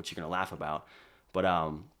other one, which you're going to laugh about. But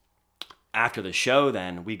after the show,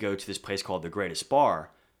 then we go to this place called The Greatest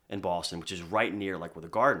Bar in Boston, which is right near like where the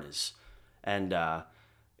Garden is. and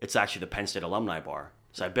it's actually the Penn State Alumni Bar.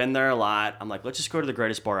 So I've been there a lot. I'm like, let's just go to the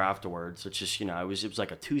Greatest Bar afterwards. It's just, it was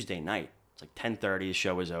like a Tuesday night. It's like 10:30, the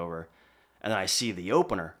show was over. And then I see the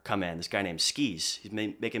opener come in, this guy named Skis. He's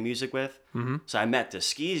making music with. Mm-hmm. So I met the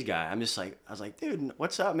Skis guy. I was like, dude,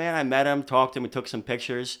 what's up, man? I met him, talked to him, we took some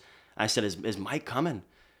pictures. I said, is Mike coming?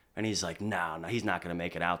 And he's like, no, he's not going to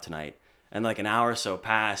make it out tonight. And like an hour or so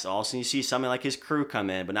passed. All of a sudden you see somebody like his crew come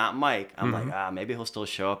in, but not Mike. I'm like, maybe he'll still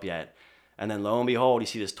show up yet. And then lo and behold, you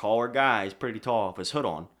see this taller guy. He's pretty tall with his hood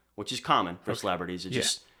on, which is common for celebrities to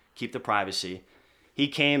just keep the privacy. He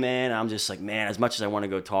came in. I'm just like, man, as much as I want to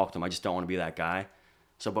go talk to him, I just don't want to be that guy.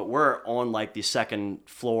 So, but we're on like the second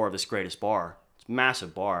floor of this Greatest Bar. It's a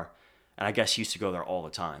massive bar. And I guess he used to go there all the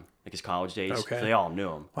time, like his college days. Okay. So they all knew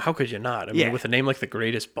him. Well, how could you not? I mean, with a name like the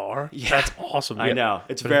Greatest Bar, that's awesome. I know.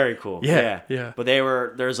 It's very cool. Yeah. But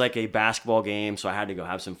there's like a basketball game, so I had to go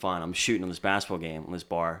have some fun. I'm shooting on this basketball game on this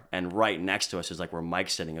bar, and right next to us is like where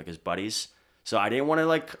Mike's sitting, like his buddies. So I didn't want to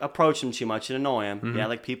like approach him too much and annoy him. Mm-hmm. Yeah,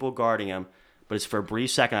 like people guarding him. But it's for a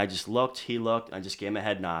brief second, I just looked, he looked, and I just gave him a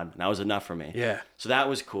head nod, and that was enough for me. Yeah. So that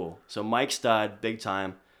was cool. So Mike Stud, big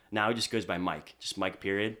time. Now he just goes by Mike, just Mike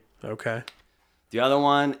period. Okay. The other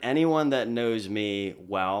one, anyone that knows me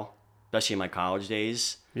well, especially in my college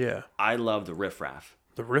days, I love the Riff Raff.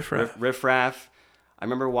 The Riff Raff? Riff Raff. I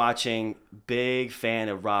remember watching, big fan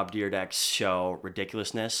of Rob Dyrdek's show,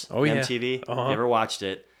 Ridiculousness, on MTV. Uh-huh. You ever watched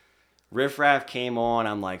it? Riff Raff came on.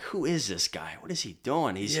 I'm like, who is this guy? What is he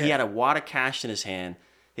doing? He had a wad of cash in his hand.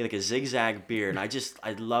 He had like a zigzag beard. And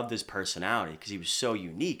I loved his personality because he was so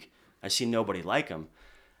unique. I see nobody like him.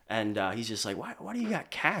 And he's just like, why do you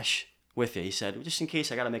got cash with you? He said, just in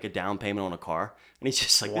case I got to make a down payment on a car. And he's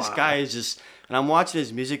just like, this guy is just, and I'm watching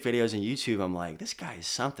his music videos on YouTube. I'm like, this guy is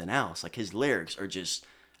something else. Like his lyrics are just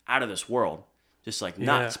out of this world, just like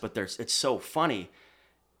nuts, but it's so funny.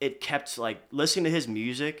 It kept like listening to his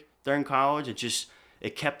music during college.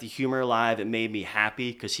 It kept the humor alive. It made me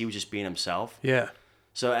happy because he was just being himself. Yeah.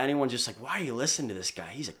 So anyone just like, why are you listening to this guy?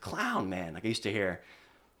 He's a clown, man. Like I used to hear.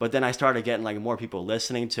 But then I started getting like more people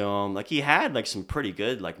listening to him. Like he had like some pretty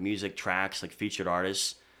good like music tracks, like featured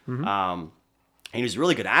artists. Mm-hmm. And he was a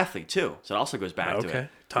really good athlete too. So it also goes back to it.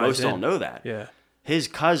 Most don't know that. Yeah. His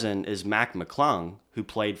cousin is Mac McClung, who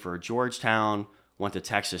played for Georgetown, went to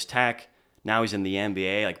Texas Tech. Now he's in the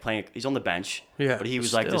NBA, like playing. He's on the bench. Yeah. But he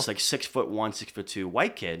was like this like 6'1", 6'2"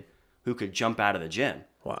 white kid who could jump out of the gym.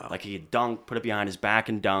 Wow. Like he could dunk, put it behind his back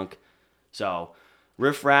and dunk. So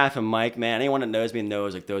Riff Raff and Mike, man, anyone that knows me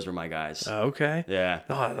knows like those were my guys. Okay. Yeah.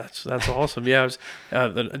 Oh, that's awesome. Yeah.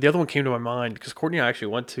 The other one came to my mind because Courtney and I actually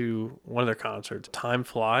went to one of their concerts. Time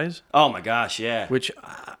Flies. Oh my gosh, yeah. Which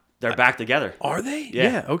they're back together. Are they?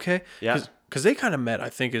 Yeah. Okay. Yeah. Because they kind of met, I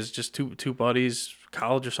think, as just two buddies,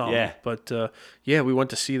 college or something. Yeah. But we went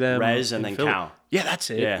to see them. Rez and then Philly. Cal. Yeah, that's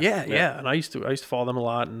it. Yeah. And I used to follow them a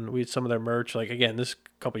lot, and we had some of their merch. Like again, this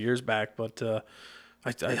couple years back, but.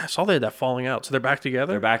 I saw they had that falling out. So they're back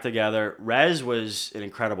together? They're back together. Rez was an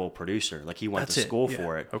incredible producer. Like he went to school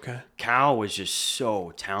for it. Okay. Cal was just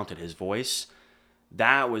so talented. His voice.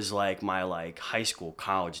 That was like my like high school,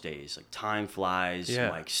 college days. Like Time Flies,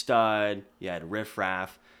 Mike Stud. You had Riff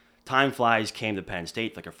Raff. Time Flies came to Penn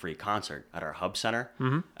State like a free concert at our Hub Center.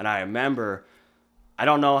 Mm-hmm. And I remember, I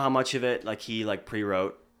don't know how much of it like he like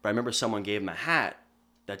pre-wrote, but I remember someone gave him a hat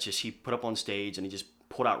that just he put up on stage and he just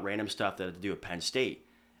pulled out random stuff that had to do with Penn State,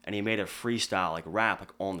 and he made a freestyle like rap like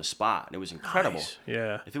on the spot, and it was incredible. Nice.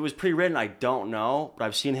 Yeah. If it was pre-written, I don't know, but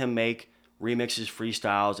I've seen him make remixes,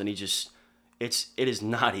 freestyles, and it is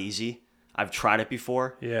not easy. I've tried it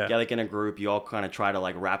before. Yeah. Yeah, like in a group, you all kind of try to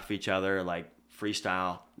like rap with each other, like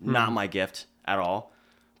freestyle. Not my gift at all,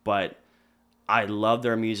 but I love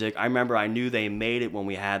their music. I remember I knew they made it when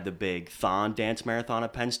we had the big Thon dance marathon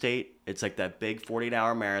at Penn State. It's like that big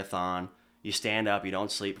 48-hour marathon. You stand up, you don't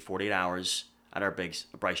sleep for 48 hours at our big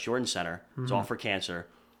Bryce Jordan Center. It's all for cancer.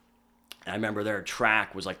 And I remember their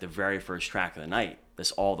track was like the very first track of the night,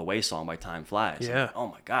 this All the Way song by Time Flies. Yeah. Like, oh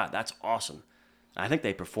my God, that's awesome. And I think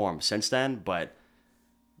they performed since then, but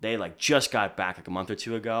they like just got back like a month or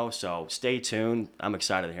two ago. So stay tuned. I'm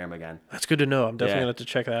excited to hear them again. That's good to know. I'm definitely going to have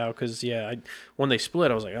to check that out because, when they split,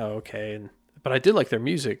 I was like, oh, okay. But I did like their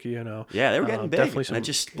music, you know. Yeah, they were getting big. Definitely and it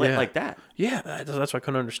just split like that. Yeah, that's why I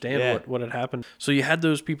couldn't understand what had happened. So you had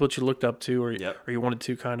those people that you looked up to or you wanted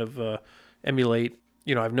to kind of emulate.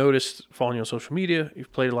 You know, I've noticed following you on social media,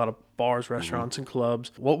 you've played a lot of bars, restaurants, and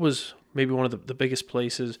clubs. What was maybe one of the biggest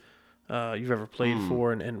places you've ever played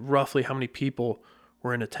for, and roughly how many people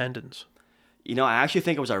were in attendance? You know, I actually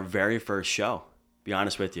think it was our very first show, to be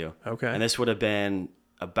honest with you. Okay. And this would have been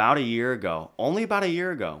about a year ago. Only about a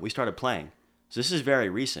year ago, we started playing. So this is very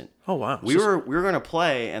recent. Oh, wow. We were going to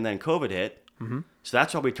play, and then COVID hit. Mm-hmm. So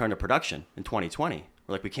that's why we turned to production in 2020.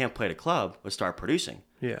 We're like, we can't play at a club. Let's start producing.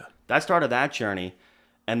 Yeah. That started that journey.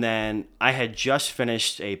 And then I had just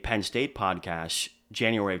finished a Penn State podcast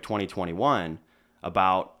January of 2021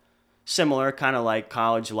 about similar kind of like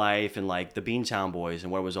college life and like the BeanTownBoys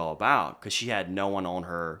and what it was all about, because she had no one on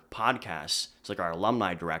her podcast. It's like our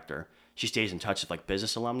alumni director. She stays in touch with like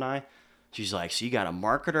business alumni. She's like, so you got a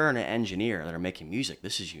marketer and an engineer that are making music.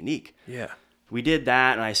 This is unique. Yeah. We did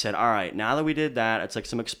that, and I said, all right, now that we did that, it's like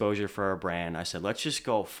some exposure for our brand. I said, let's just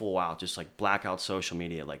go full out, just like black out social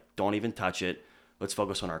media. Like, don't even touch it. Let's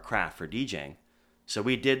focus on our craft for DJing. So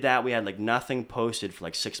we did that. We had like nothing posted for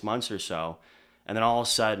like 6 months or so. And then all of a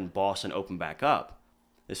sudden, Boston opened back up.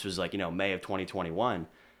 This was like, May of 2021.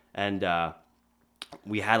 And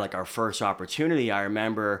we had like our first opportunity. I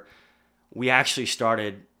remember we got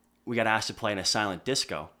asked to play in a silent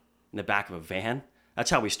disco in the back of a van. That's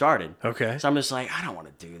how we started. Okay. So I'm just like, I don't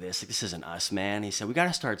want to do this. Like, this isn't us, man. He said, we got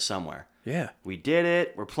to start somewhere. Yeah. We did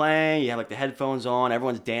it. We're playing. You have like the headphones on.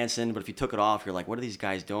 Everyone's dancing. But if you took it off, you're like, what are these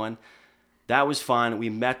guys doing? That was fun. We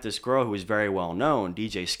met this girl who was very well known,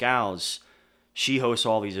 DJ Scowls. She hosts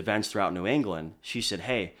all these events throughout New England. She said,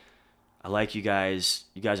 hey, I like you guys.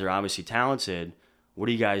 You guys are obviously talented. What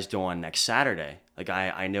are you guys doing next Saturday? Like,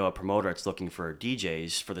 I know a promoter that's looking for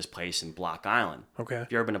DJs for this place in Block Island. Okay.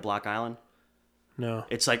 Have you ever been to Block Island? No.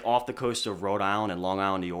 It's like off the coast of Rhode Island and Long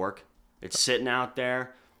Island, New York. It's sitting out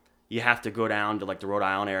there. You have to go down to like the Rhode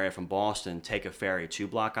Island area from Boston, take a ferry to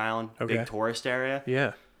Block Island, Okay. big tourist area.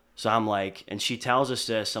 Yeah. So I'm like, and she tells us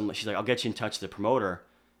this. She's like, I'll get you in touch with the promoter.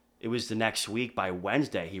 It was the next week. By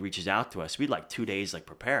Wednesday, he reaches out to us. We had like 2 days like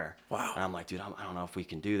prepare. Wow. And I'm like, dude, I don't know if we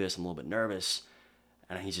can do this. I'm a little bit nervous.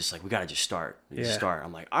 And he's just like, we got to just start. Yeah. Start.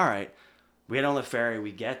 I'm like, all right. We get on the ferry.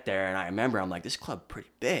 We get there. And I remember, I'm like, this club pretty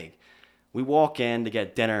big. We walk in to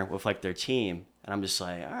get dinner with like their team. And I'm just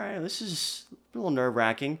like, all right, this is a little nerve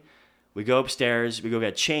wracking. We go upstairs. We go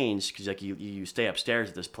get changed because like you stay upstairs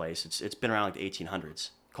at this place. It's been around like the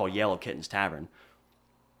 1800s, called Yellow Kitten's Tavern.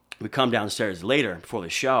 We come downstairs later before the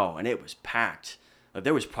show, and it was packed. Like,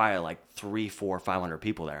 there was probably like 300, 400, 500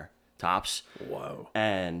 people there, tops. Whoa.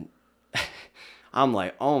 And I'm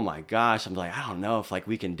like, oh my gosh. I'm like, I don't know if like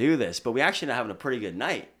we can do this, but we actually ended up having a pretty good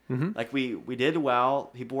night. Mm-hmm. Like we did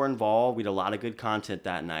well. People were involved. We did a lot of good content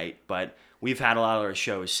that night, but we've had a lot of our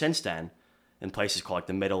shows since then in places called like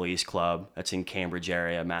the Middle East Club. That's in Cambridge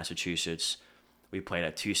area, Massachusetts. We played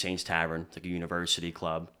at Two Saints Tavern. It's like a university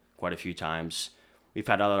club quite a few times. We've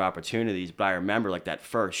had other opportunities, but I remember like that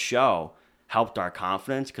first show helped our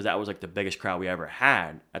confidence because that was like the biggest crowd we ever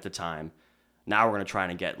had at the time. Now we're going to try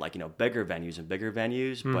and get like, bigger venues,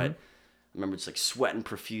 mm-hmm. But I remember it's like sweating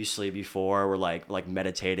profusely before we're like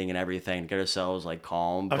meditating and everything to get ourselves like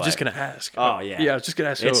calm. I was just going to ask. Oh yeah. Yeah. I was just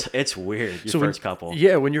going to ask. It's weird. First couple.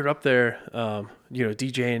 Yeah. When you're up there,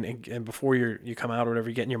 DJing and before you come out or whatever,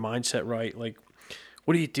 you're getting your mindset right. Like,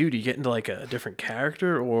 what do? You get into like a different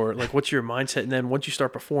character, or like what's your mindset? And then once you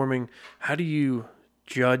start performing, how do you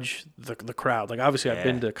judge the crowd? Like, obviously I've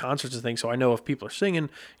been to concerts and things, so I know if people are singing,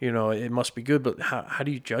 it must be good, but how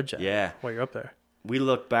do you judge that? Yeah. While you're up there? We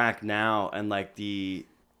look back now and like the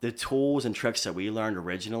tools and tricks that we learned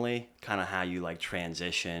originally, kind of how you like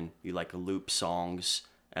transition, you like loop songs,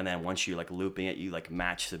 and then once you like looping it, you like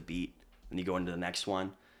match the beat and you go into the next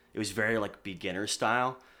one. It was very like beginner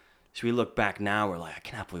style. So we look back now, we're like, I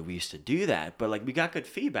cannot believe we used to do that. But like, we got good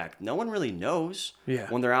feedback. No one really knows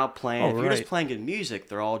when they're out playing. If you're just playing good music,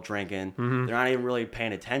 they're all drinking. Mm-hmm. They're not even really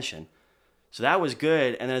paying attention. So that was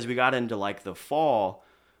good. And then as we got into like the fall,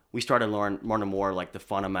 we started learning more like the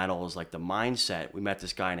fundamentals, like the mindset. We met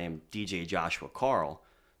this guy named DJ Joshua Carl.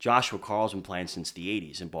 Joshua Carl's been playing since the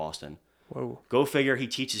 80s in Boston. Whoa. Go figure, he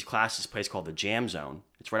teaches classes at this place called the Jam Zone.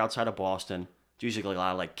 It's right outside of Boston. It's usually like a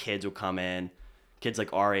lot of like kids will come in. Kids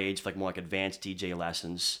like our age, like more like advanced DJ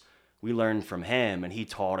lessons. We learned from him, and he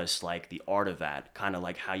taught us like the art of that, kind of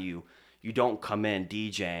like how you don't come in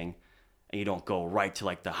DJing and you don't go right to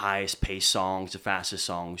like the highest paced songs, the fastest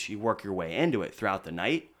songs. You work your way into it throughout the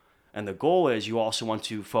night. And the goal is you also want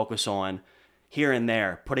to focus on here and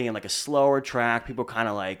there, putting in like a slower track. People kind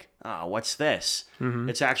of like, oh, what's this? Mm-hmm.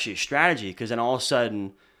 It's actually a strategy, because then all of a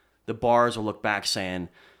sudden the bars will look back saying,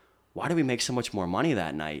 why did we make so much more money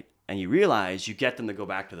that night? And you realize you get them to go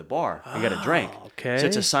back to the bar and get a drink. Okay. So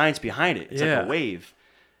it's a science behind it. It's like a wave.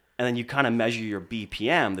 And then you kind of measure your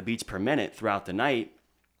BPM, the beats per minute, throughout the night.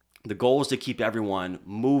 The goal is to keep everyone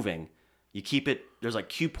moving. You keep it, there's like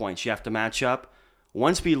cue points you have to match up.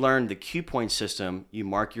 Once we learn the cue point system, you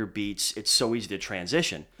mark your beats. It's so easy to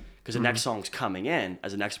transition because the next song's coming in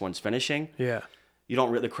as the next one's finishing. Yeah.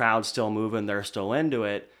 the crowd's still moving, they're still into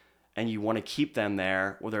it, and you want to keep them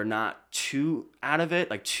there where they're not too out of it,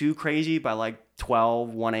 like too crazy by like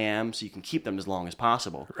 12, 1 a.m. so you can keep them as long as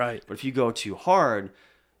possible. Right. But if you go too hard,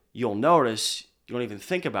 you'll notice you don't even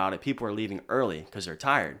think about it. People are leaving early because they're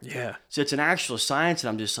tired. Yeah. So it's an actual science, and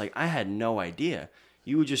I'm just like, I had no idea.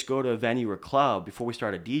 You would just go to a venue or club before we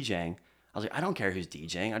started DJing. I was like, I don't care who's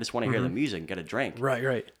DJing. I just want to hear the music and get a drink.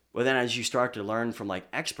 Right. Well, then as you start to learn from like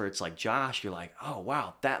experts like Josh, you're like, oh,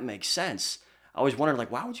 wow, that makes sense. I always wondered,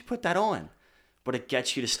 like, why would you put that on? But it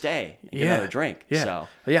gets you to stay and get another drink. Yeah. So.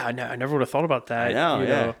 Yeah, I never would have thought about that. I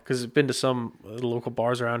know, because I've been to some local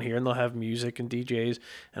bars around here, and they'll have music and DJs,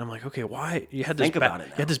 and I'm like, okay, why you had this? Think about it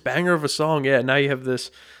now. You had this banger of a song, yeah. Now you have this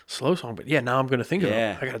slow song, but yeah, now I'm gonna think of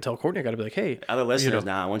Yeah. it. I gotta tell Courtney. I gotta be like, hey, Other listeners,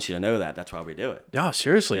 now I want you to know that. That's why we do it. yeah,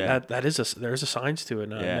 seriously, Yeah. there's a science to it,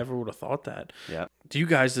 and I Yeah. never would have thought that. Yeah. Do you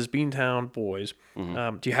guys, this Beantown Boys,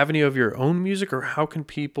 do you have any of your own music, or how can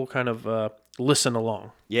people kind of listen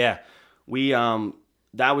along? Yeah. We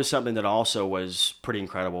that was something that also was pretty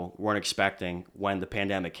incredible. We weren't expecting when the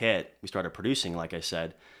pandemic hit. We started producing, like I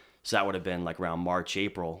said. So that would have been like around March,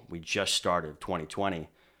 April. We just started 2020.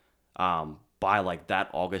 By like that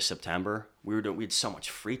August, September, we had so much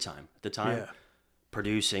free time at the time. Yeah.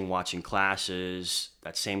 Producing, watching classes.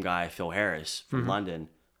 That same guy, Phil Harris from London.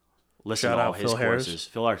 Listen Shout to all out his Phil Harris. courses.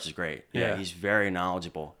 Phil Harris is great. Yeah. He's very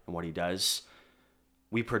knowledgeable in what he does.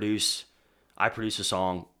 I produced a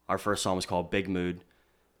song. Our first song was called Big Mood.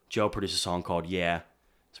 Joe produced a song called Yeah.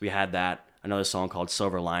 So we had that. Another song called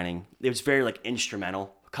Silver Lining. It was very like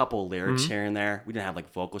instrumental. A couple of lyrics here and there. We didn't have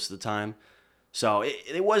like vocalists at the time. So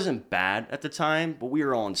it wasn't bad at the time, but we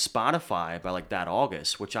were on Spotify by like that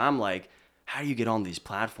August, which I'm like, how do you get on these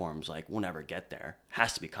platforms? Like, we'll never get there. It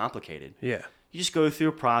has to be complicated. Yeah. You just go through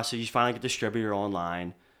a process. You find like a distributor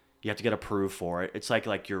online. You have to get approved for it. It's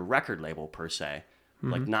like your record label per se.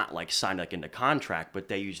 Like not like signed like into contract, but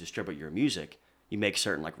they usually distribute your music. You make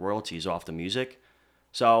certain like royalties off the music.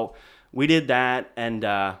 So we did that, and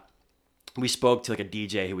we spoke to like a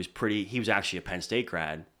DJ who was he was actually a Penn State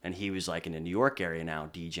grad, and he was like in the New York area now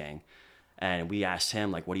DJing. And we asked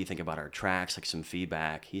him like, what do you think about our tracks? Like some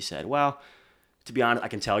feedback. He said, well, to be honest, I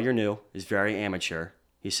can tell you're new. It's very amateur.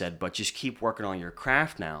 He said, but just keep working on your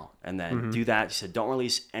craft now, and then do that. He said, don't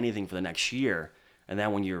release anything for the next year. And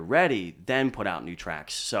then when you're ready, then put out new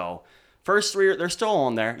tracks. So first three, they're still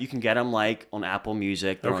on there. You can get them like on Apple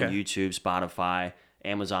Music. They're on YouTube, Spotify,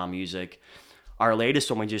 Amazon Music. Our latest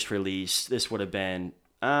one we just released, this would have been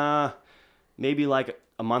maybe like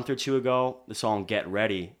a month or two ago, the song Get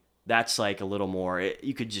Ready. That's like a little more,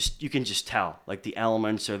 you can just tell. Like the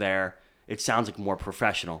elements are there. It sounds like more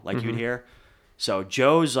professional, like you'd hear. So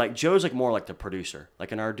Joe's like more like the producer,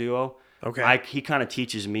 like in our duo. Okay. He kind of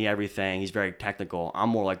teaches me everything. He's very technical. I'm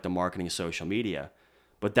more like the marketing and social media.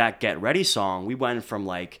 But that Get Ready song, we went from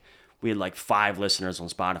we had like 5 listeners on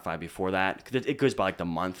Spotify before that. It goes by like the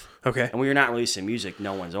month. Okay. And when you're not releasing music,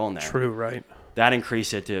 no one's on there. True, right. That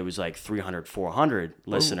increased it to, it was like 300, 400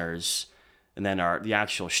 listeners. And then the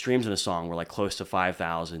actual streams in the song were like close to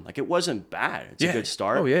 5,000. Like it wasn't bad. It's a good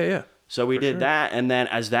start. Oh, yeah. So we did that, and then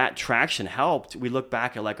as that traction helped, we look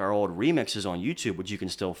back at like our old remixes on YouTube, which you can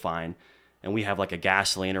still find, and we have like a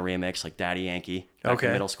Gasolina remix, like Daddy Yankee, back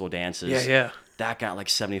in middle school dances. Yeah. That got like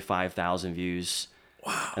 75,000 views.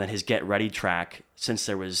 Wow. And then his Get Ready track, since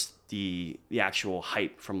there was the actual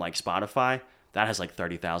hype from like Spotify, that has like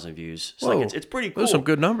 30,000 views. So like it's pretty cool. Those are some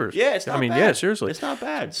good numbers. Yeah, it's not bad. Yeah, seriously. It's not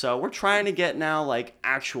bad. So we're trying to get now like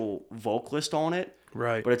actual vocalist on it.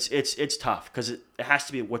 Right. But it's tough because it has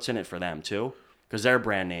to be what's in it for them too, because their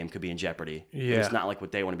brand name could be in jeopardy. Yeah. It's not like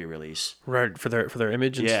what they want to be released. Right, for their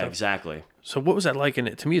image and stuff. Yeah, exactly. So what was that like?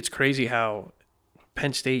 And to me, it's crazy how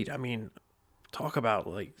Penn State, I mean, talk about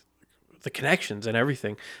like the connections and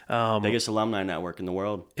everything. Biggest alumni network in the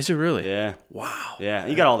world. Is it really? Yeah. Wow. Yeah.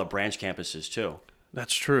 You got all the branch campuses too.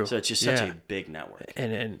 That's true. So it's just such a big network.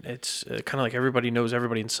 And it's kind of like everybody knows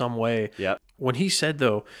everybody in some way. Yep. When he said,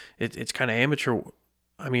 though, it's kind of amateur.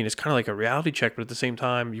 I mean, it's kind of like a reality check, but at the same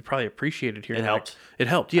time, you probably appreciate it here. It helped. It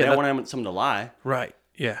helped, yeah. I don't want someone to lie. Right,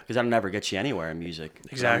 yeah. Because that'll never get you anywhere in music.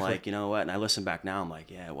 Exactly. I'm like, you know what? And I listen back now, I'm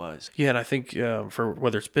like, yeah, it was. Yeah, and I think for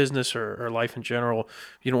whether it's business or life in general,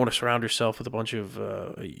 you don't want to surround yourself with a bunch of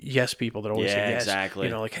yes people that always say yes. Exactly.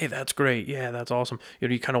 You know, like, hey, that's great. Yeah, that's awesome. You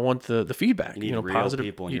know, you kind of want the feedback. You need real positive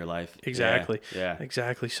people in your life. Exactly. Yeah.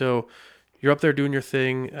 Exactly. So you're up there doing your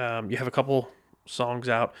thing. You have a couple songs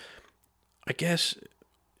out. I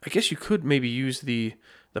guess you could maybe use the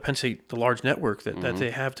Penn State, the large network that they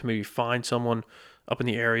have to maybe find someone up in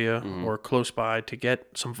the area or close by to get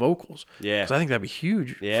some vocals. Yeah. Because I think that'd be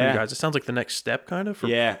huge for you guys. It sounds like the next step kind of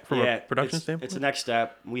from a production standpoint. It's the next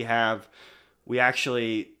step. We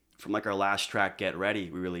actually, from like our last track, Get Ready,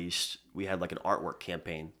 we had like an artwork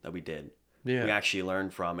campaign that we did. Yeah. We actually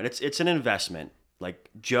learned from, and it's an investment. Like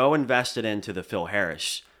Joe invested into the Phil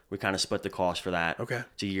Harris. We kind of split the cost for that. Okay.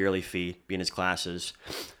 It's a yearly fee, being his classes.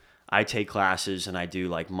 I take classes and I do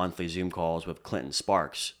like monthly Zoom calls with Clinton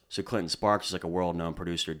Sparks. So Clinton Sparks is like a world-known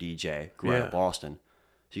producer, DJ, grew out of Boston.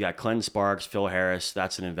 So you got Clinton Sparks, Phil Harris,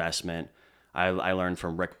 that's an investment. I learned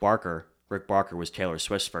from Rick Barker. Rick Barker was Taylor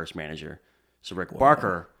Swift's first manager. So Rick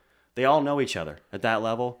Barker, they all know each other at that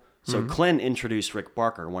level. So Clinton introduced Rick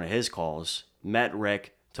Barker in one of his calls, met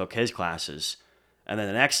Rick, took his classes. And then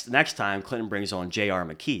the next time, Clinton brings on J.R.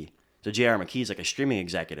 McKee. So J.R. McKee is like a streaming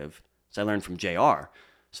executive. So I learned from J.R.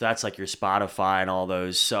 So that's like your Spotify and all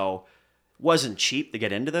those. So it wasn't cheap to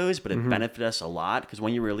get into those, but it benefited us a lot because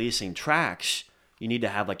when you're releasing tracks, you need to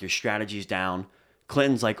have like your strategies down.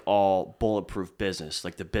 Clinton's like all bulletproof business,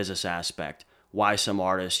 like the business aspect. Why some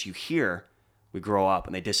artists you hear, we grow up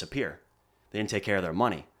and they disappear. They didn't take care of their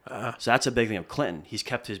money. So that's a big thing of Clinton. He's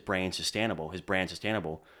kept his brand sustainable.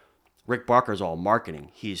 Rick Barker's all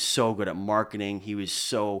marketing. He's so good at marketing. He was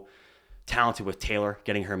so talented with Taylor,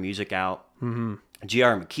 getting her music out.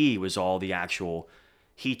 J.R. McKee was all the actual,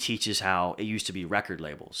 he teaches how it used to be record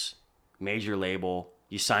labels. Major label,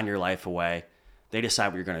 you sign your life away. They decide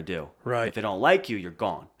what you're going to do. Right. If they don't like you, you're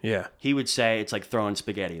gone. Yeah. He would say it's like throwing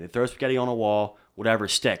spaghetti. They throw spaghetti on a wall, whatever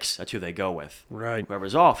sticks, that's who they go with. Right.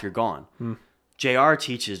 Whoever's off, you're gone. JR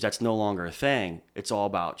teaches that's no longer a thing. It's all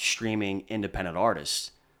about streaming independent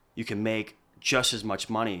artists. You can make just as much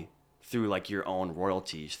money through like your own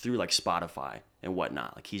royalties, through like Spotify and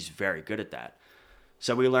whatnot. Like he's very good at that.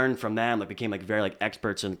 So we learned from them, like became like very like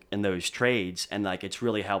experts in those trades, and like it's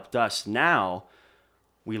really helped us. Now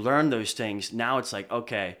we learn those things. Now it's like,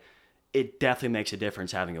 okay, it definitely makes a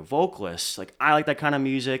difference having a vocalist. Like I like that kind of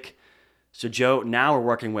music. So Joe, now we're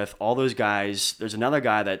working with all those guys. There's another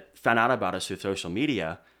guy that found out about us through social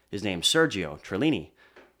media. His name's Sergio Trellini.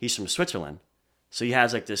 He's from Switzerland. So he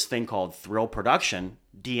has like this thing called Thrill Production,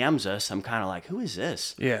 DMs us. I'm kind of like, who is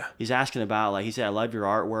this? Yeah. He's asking about, like, he said, I love your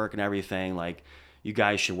artwork and everything. Like, you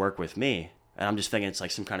guys should work with me. And I'm just thinking it's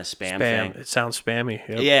like some kind of spam thing. It sounds spammy.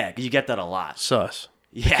 Yep. Yeah, because you get that a lot. Sus.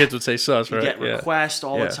 Yeah. Kids would say sus, right? You get requests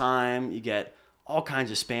all Yeah. the time. You get all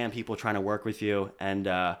kinds of spam people trying to work with you. And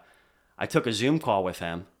I took a Zoom call with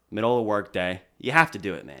him, middle of the work day. You have to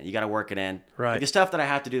do it, man. You got to work it in. Right. Like the stuff that I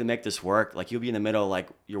have to do to make this work, like you'll be in the middle of like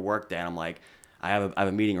your work day, and I'm like, I have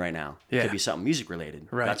a meeting right now. Yeah. It could be something music related.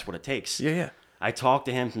 Right. That's what it takes. Yeah, yeah. I talked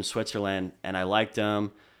to him from Switzerland, and I liked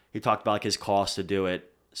him. He talked about like his cost to do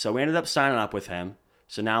it. So we ended up signing up with him.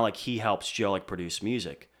 So now like he helps Joe like produce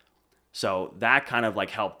music. So that kind of like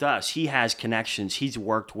helped us. He has connections. He's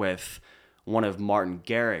worked with one of Martin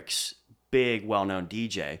Garrix's big well-known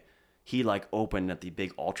DJ. He like opened at the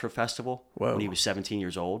big Ultra Festival when he was 17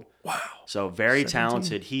 years old. Wow. So very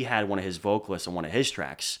talented. He had one of his vocalists on one of his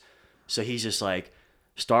tracks. So he's just like,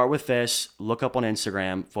 start with this, look up on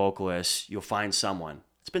Instagram, vocalists, you'll find someone.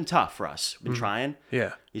 It's been tough for us. We've been trying.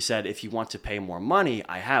 Yeah. He said, if you want to pay more money,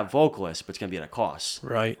 I have vocalists, but it's going to be at a cost.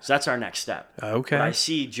 Right. So that's our next step. Okay. But I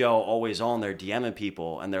see Joe always on there DMing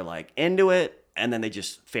people, and they're like into it, and then they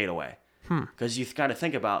just fade away. Because you've got to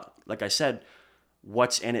think about, like I said,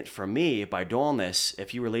 what's in it for me by doing this.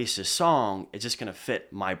 If you release this song, it's just going to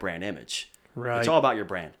fit my brand image. Right. It's all about your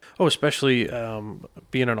brand. Oh, especially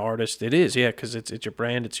being an artist. It is, yeah, because it's your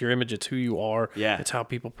brand, it's your image, it's who you are. Yeah. It's how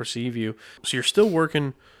people perceive you. So you're still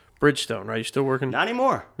working Bridgestone, right? You're still working? Not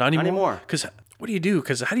anymore. Not anymore? Because what do you do?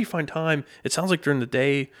 Because how do you find time? It sounds like during the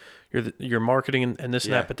day you're marketing and this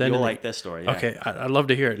and that, but then... You'll like this story, yeah. Okay, I'd love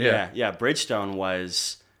to hear it, yeah. Yeah. Bridgestone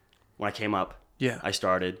was, when I came up, I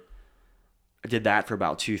started. I did that for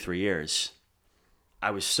about 2-3 years.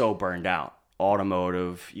 I was so burned out.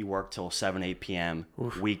 Automotive, you work till 7, 8 p.m.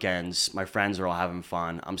 Weekends, my friends are all having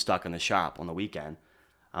fun. I'm stuck in the shop on the weekend.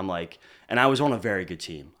 I'm like, and I was on a very good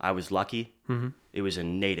team. I was lucky. It was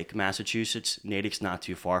in Natick, Massachusetts. Natick's not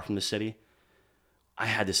too far from the city. I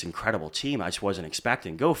had this incredible team I just wasn't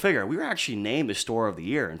expecting. Go figure. We were actually named the store of the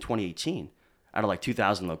year in 2018 out of like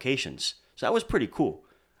 2,000 locations. So that was pretty cool.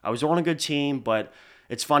 I was on a good team, but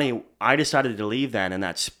it's funny. I decided to leave then in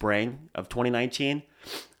that spring of 2019.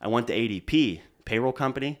 I went to ADP, payroll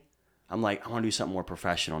company. I'm like, I want to do something more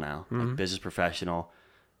professional now, like business professional.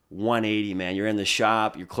 180, man. You're in the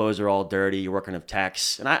shop. Your clothes are all dirty. You're working with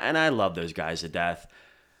techs. And I love those guys to death.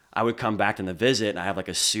 I would come back in the visit, and I have like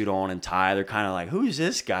a suit on and tie. They're kind of like, who's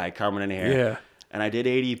this guy coming in here? Yeah. And I did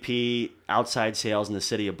ADP outside sales in the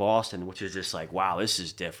city of Boston, which is just like, wow, this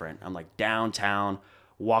is different. I'm like downtown,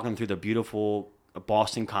 walking through the beautiful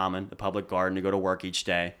Boston Common, the public garden to go to work each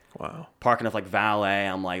day. Wow. Parking up like valet.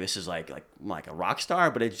 I'm like, this is like I'm like a rock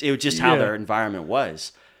star, but it was just how their environment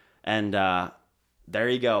was. And there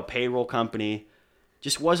you go, payroll company.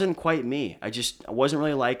 Just wasn't quite me. I wasn't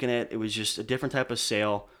really liking it. It was just a different type of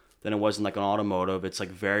sale than it was in like an automotive. It's like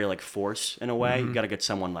very like force in a way. You got to get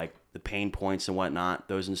someone like the pain points and whatnot,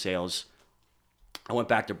 those in sales. I went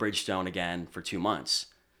back to Bridgestone again for 2 months.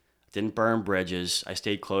 Didn't burn bridges. I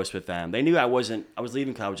stayed close with them. They knew I was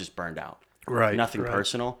leaving because I was just burned out. Right. Nothing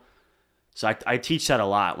personal. So I teach that a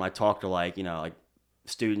lot when I talk to like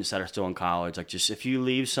students that are still in college. Like, just if you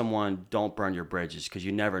leave someone, don't burn your bridges, because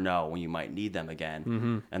you never know when you might need them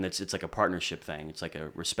again. And it's like a partnership thing. It's like a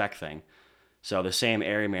respect thing. So the same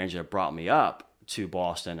area manager that brought me up to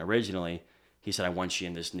Boston originally, he said, I want you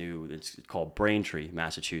in this it's called Braintree,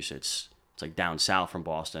 Massachusetts. It's like down south from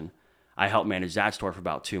Boston. I helped manage that store for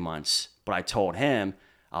about 2 months. But I told him,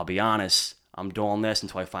 I'll be honest, I'm doing this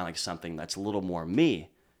until I find like something that's a little more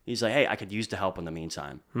me. He's like, hey, I could use the help in the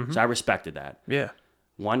meantime. So I respected that. Yeah.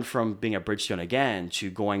 One from being at Bridgestone again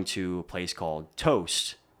to going to a place called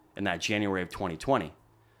Toast in that January of 2020.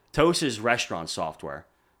 Toast is restaurant software.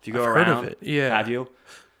 If you go I've around, heard of it. Yeah. Have you?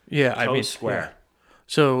 Yeah, Toast Square. Yeah.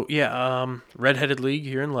 So Redheaded League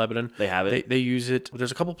here in Lebanon. They have it. They use it.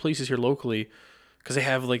 There's a couple places here locally because they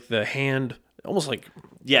have like the hand, almost like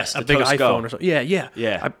a big Toast iPhone Go. or something. Yeah.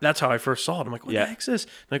 Yeah. That's how I first saw it. I'm like, what the heck's this?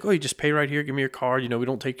 Like, oh, you just pay right here. Give me your card. We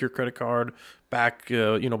don't take your credit card back,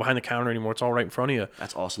 behind the counter anymore. It's all right in front of you.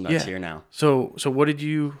 That's awesome. That's here now. So what did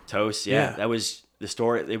you? Toast. Yeah. That was the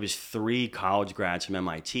story. It was 3 college grads from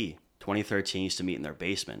MIT. 2013 used to meet in their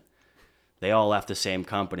basement. They all left the same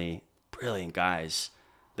company. Brilliant guys.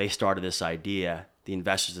 They started this idea. The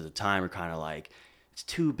investors at the time were kind of like, it's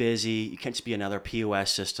too busy. You can't just be another POS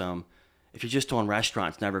system. If you're just doing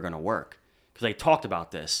restaurants, it's never going to work. Because they talked about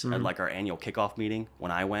this at like our annual kickoff meeting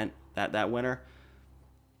when I went that winter.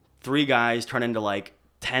 3 guys turned into like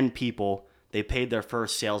 10 people. They paid their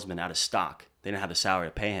first salesman out of stock. They didn't have the salary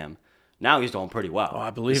to pay him. Now he's doing pretty well. Oh, I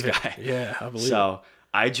believe it. Guy. Yeah, I believe it. So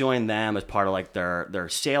I joined them as part of like their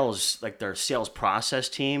sales, like their sales process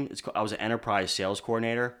team. I was an enterprise sales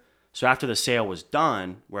coordinator. So after the sale was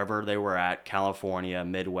done, wherever they were at, California,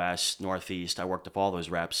 Midwest, Northeast, I worked with all those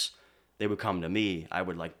reps. They would come to me. I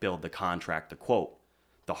would like build the contract, the quote,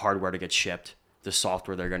 the hardware to get shipped, the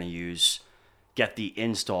software they're going to use, get the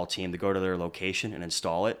install team to go to their location and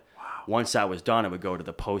install it. Wow. Once that was done, it would go to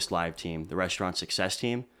the post-live team, the restaurant success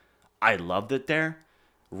team. I loved it there.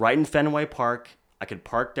 Right in Fenway Park. I could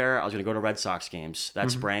park there. I was going to go to Red Sox games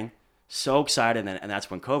that spring. So excited. And that's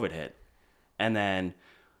when COVID hit. And then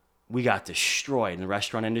we got destroyed in the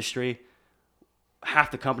restaurant industry.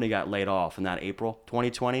 Half the company got laid off in that April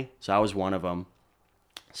 2020. So I was one of them.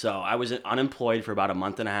 So I was unemployed for about a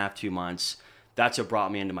month and a half, 2 months. That's what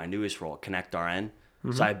brought me into my newest role, ConnectRN.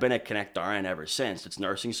 So I've been at ConnectRN ever since. It's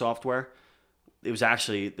nursing software. It was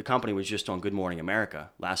actually, the company was just on Good Morning America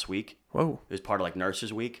last week. Whoa. It was part of like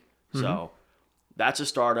Nurses Week. So that's a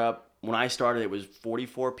startup. When I started, it was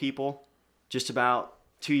 44 people just about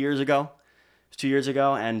 2 years ago. It was 2 years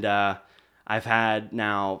ago. And I've had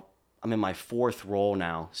now, I'm in my 4th role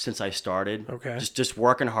now since I started. Okay. Just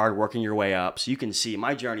working hard, working your way up. So you can see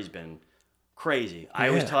my journey's been crazy. I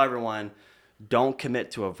always tell everyone, don't commit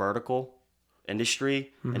to a vertical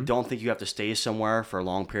industry and don't think you have to stay somewhere for a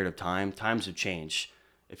long period of time. Times have changed.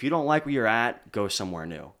 If you don't like where you're at, go somewhere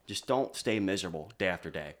new. Just don't stay miserable day after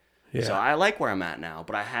day. Yeah. So I like where I'm at now,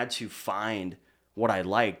 but I had to find what I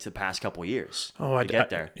liked the past couple of years to get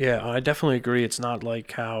there. I definitely agree. It's not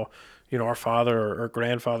like how, our father or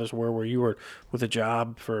grandfathers were, where you were with a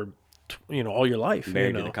job for, all your life.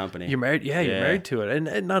 Married to the company. You're married. Yeah, you're married to it.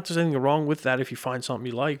 And not there's anything wrong with that if you find something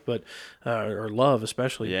you like, but, or love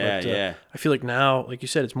especially. Yeah. I feel like now, like you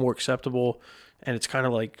said, it's more acceptable, and it's kind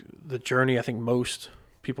of like the journey I think most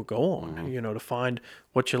people go on, to find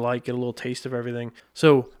what you like, get a little taste of everything.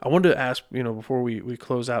 So I wanted to ask, before we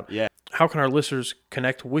close out, how can our listeners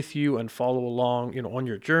connect with you and follow along, on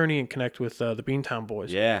your journey and connect with the BeanTown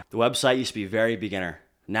Boys? Yeah, the website used to be very beginner.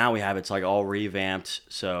 Now we have it's like all revamped.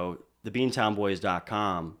 So the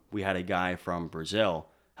BeanTownBoys.com, we had a guy from Brazil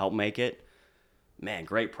help make it. Man,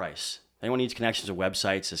 great price. Anyone needs connections to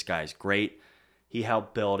websites, this guy's great. He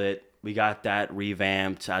helped build it. We got that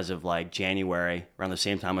revamped as of like January, around the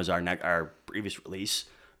same time as our previous release.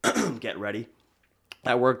 Get ready.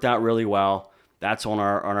 That worked out really well. That's on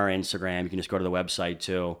our Instagram. You can just go to the website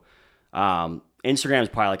too. Instagram is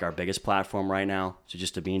probably like our biggest platform right now. So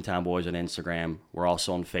just the BeanTown Boys on Instagram. We're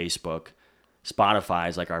also on Facebook. Spotify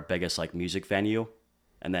is like our biggest like music venue,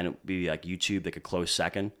 and then it would be like YouTube, like a close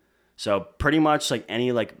second. So pretty much like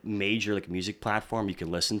any like major like music platform, you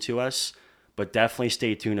can listen to us. But definitely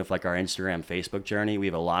stay tuned with like our Instagram, Facebook journey. We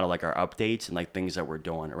have a lot of like our updates and like things that we're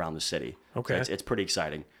doing around the city. Okay. So it's pretty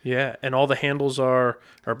exciting. Yeah, and all the handles are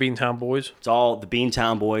BeanTownBoys. It's all the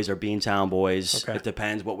BeanTownBoys or BeanTownBoys. Okay. It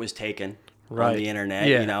depends what was taken Right. on the internet,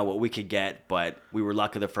 Yeah. you know, what we could get. But we were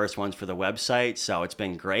lucky the first ones for the website. So it's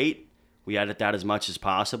been great. We edit that as much as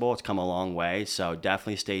possible. It's come a long way. So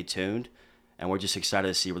definitely stay tuned. And we're just excited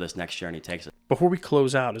to see where this next journey takes us. Before we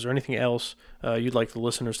close out, is there anything else you'd like the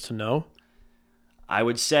listeners to know? I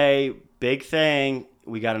would say, big thing,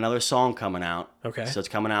 we got another song coming out. Okay. So it's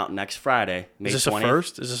coming out next Friday, May 20th. Is this a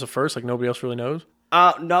first? Is this a first? Like nobody else really knows?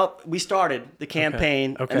 No, we started the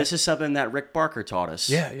campaign, Okay. and this is something that Rick Barker taught us.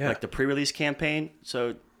 Yeah. Like the pre-release campaign.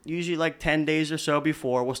 So usually like 10 days or so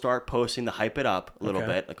before, we'll start posting to hype it up a little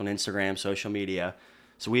bit, like on Instagram, social media.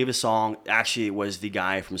 So we have a song, actually it was the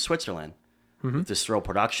guy from Switzerland with this thrill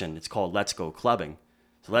production. It's called Let's Go Clubbing.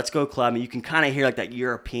 So Let's Go Clubbing, you can kind of hear like that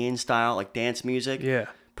European style, like dance music. Yeah.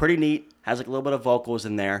 Pretty neat. Has like a little bit of vocals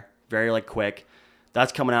in there. Very like quick.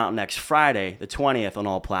 That's coming out next Friday, the 20th on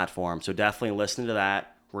all platforms. So definitely listen to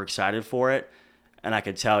that. We're excited for it. And I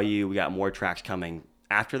can tell you we got more tracks coming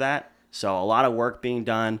after that. So a lot of work being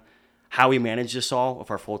done. How we manage this all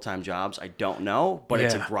with our full-time jobs, I don't know. But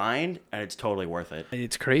it's a Yeah. grind, and it's totally worth it.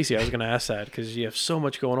 It's crazy. I was going to ask that because you have so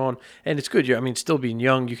much going on. And it's good. I mean, still being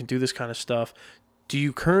young, you can do this kind of stuff. Do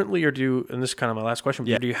you currently and this is kind of my last question,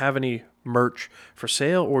 but do you have any merch for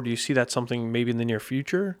sale, or do you see that something maybe in the near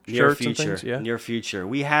future? Near Shirts future. and things? Yeah. Near future.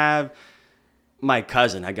 We have my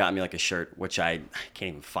cousin had got me like a shirt, which I can't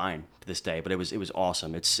even find to this day, but it was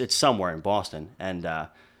awesome. It's somewhere in Boston, and the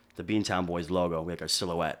BeanTownBoys logo, we like our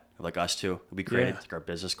silhouette of like us two. It'd be great. Yeah. It's like our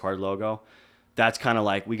business card logo. That's kind of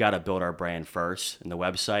like we got to build our brand first in the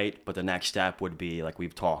website, but the next step would be like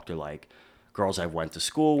we've talked to like girls I went to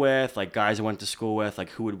school with, like guys I went to school with, like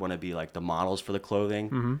who would want to be like the models for the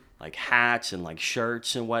clothing, like hats and like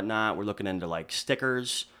shirts and whatnot. We're looking into like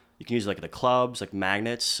stickers. You can use like the clubs, like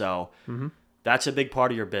magnets. So that's a big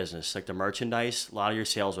part of your business, like the merchandise. A lot of your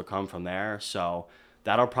sales will come from there. So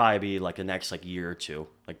that'll probably be like the next like year or two,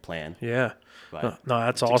 like plan. Yeah. But No,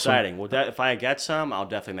 that's it's awesome. exciting. Well, if I get some, I'll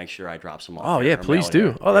definitely make sure I drop some off. Oh here yeah, or please mail it do.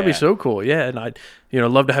 here. Oh, that'd be Yeah. so cool. Yeah, and I'd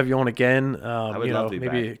love to have you on again. would love to be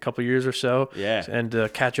maybe back. a couple years or so. Yeah. and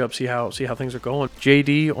catch up, see how things are going.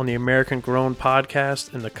 JD on the American Grown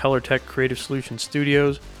podcast in the Color Tech Creative Solutions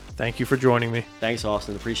Studios. Thank you for joining me. Thanks,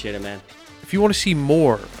 Austin. Appreciate it, man. If you want to see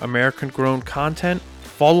more American Grown content,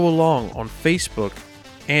 follow along on Facebook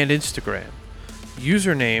and Instagram.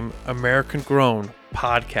 Username American Grown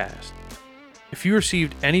Podcast. If you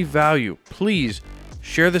received any value, please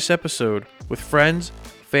share this episode with friends,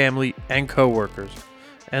 family, and coworkers.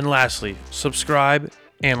 And lastly, subscribe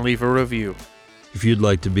and leave a review. If you'd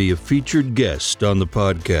like to be a featured guest on the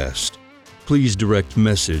podcast, please direct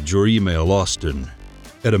message or email Austin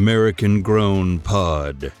at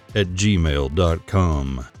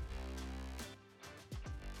americangrownpod@gmail.com.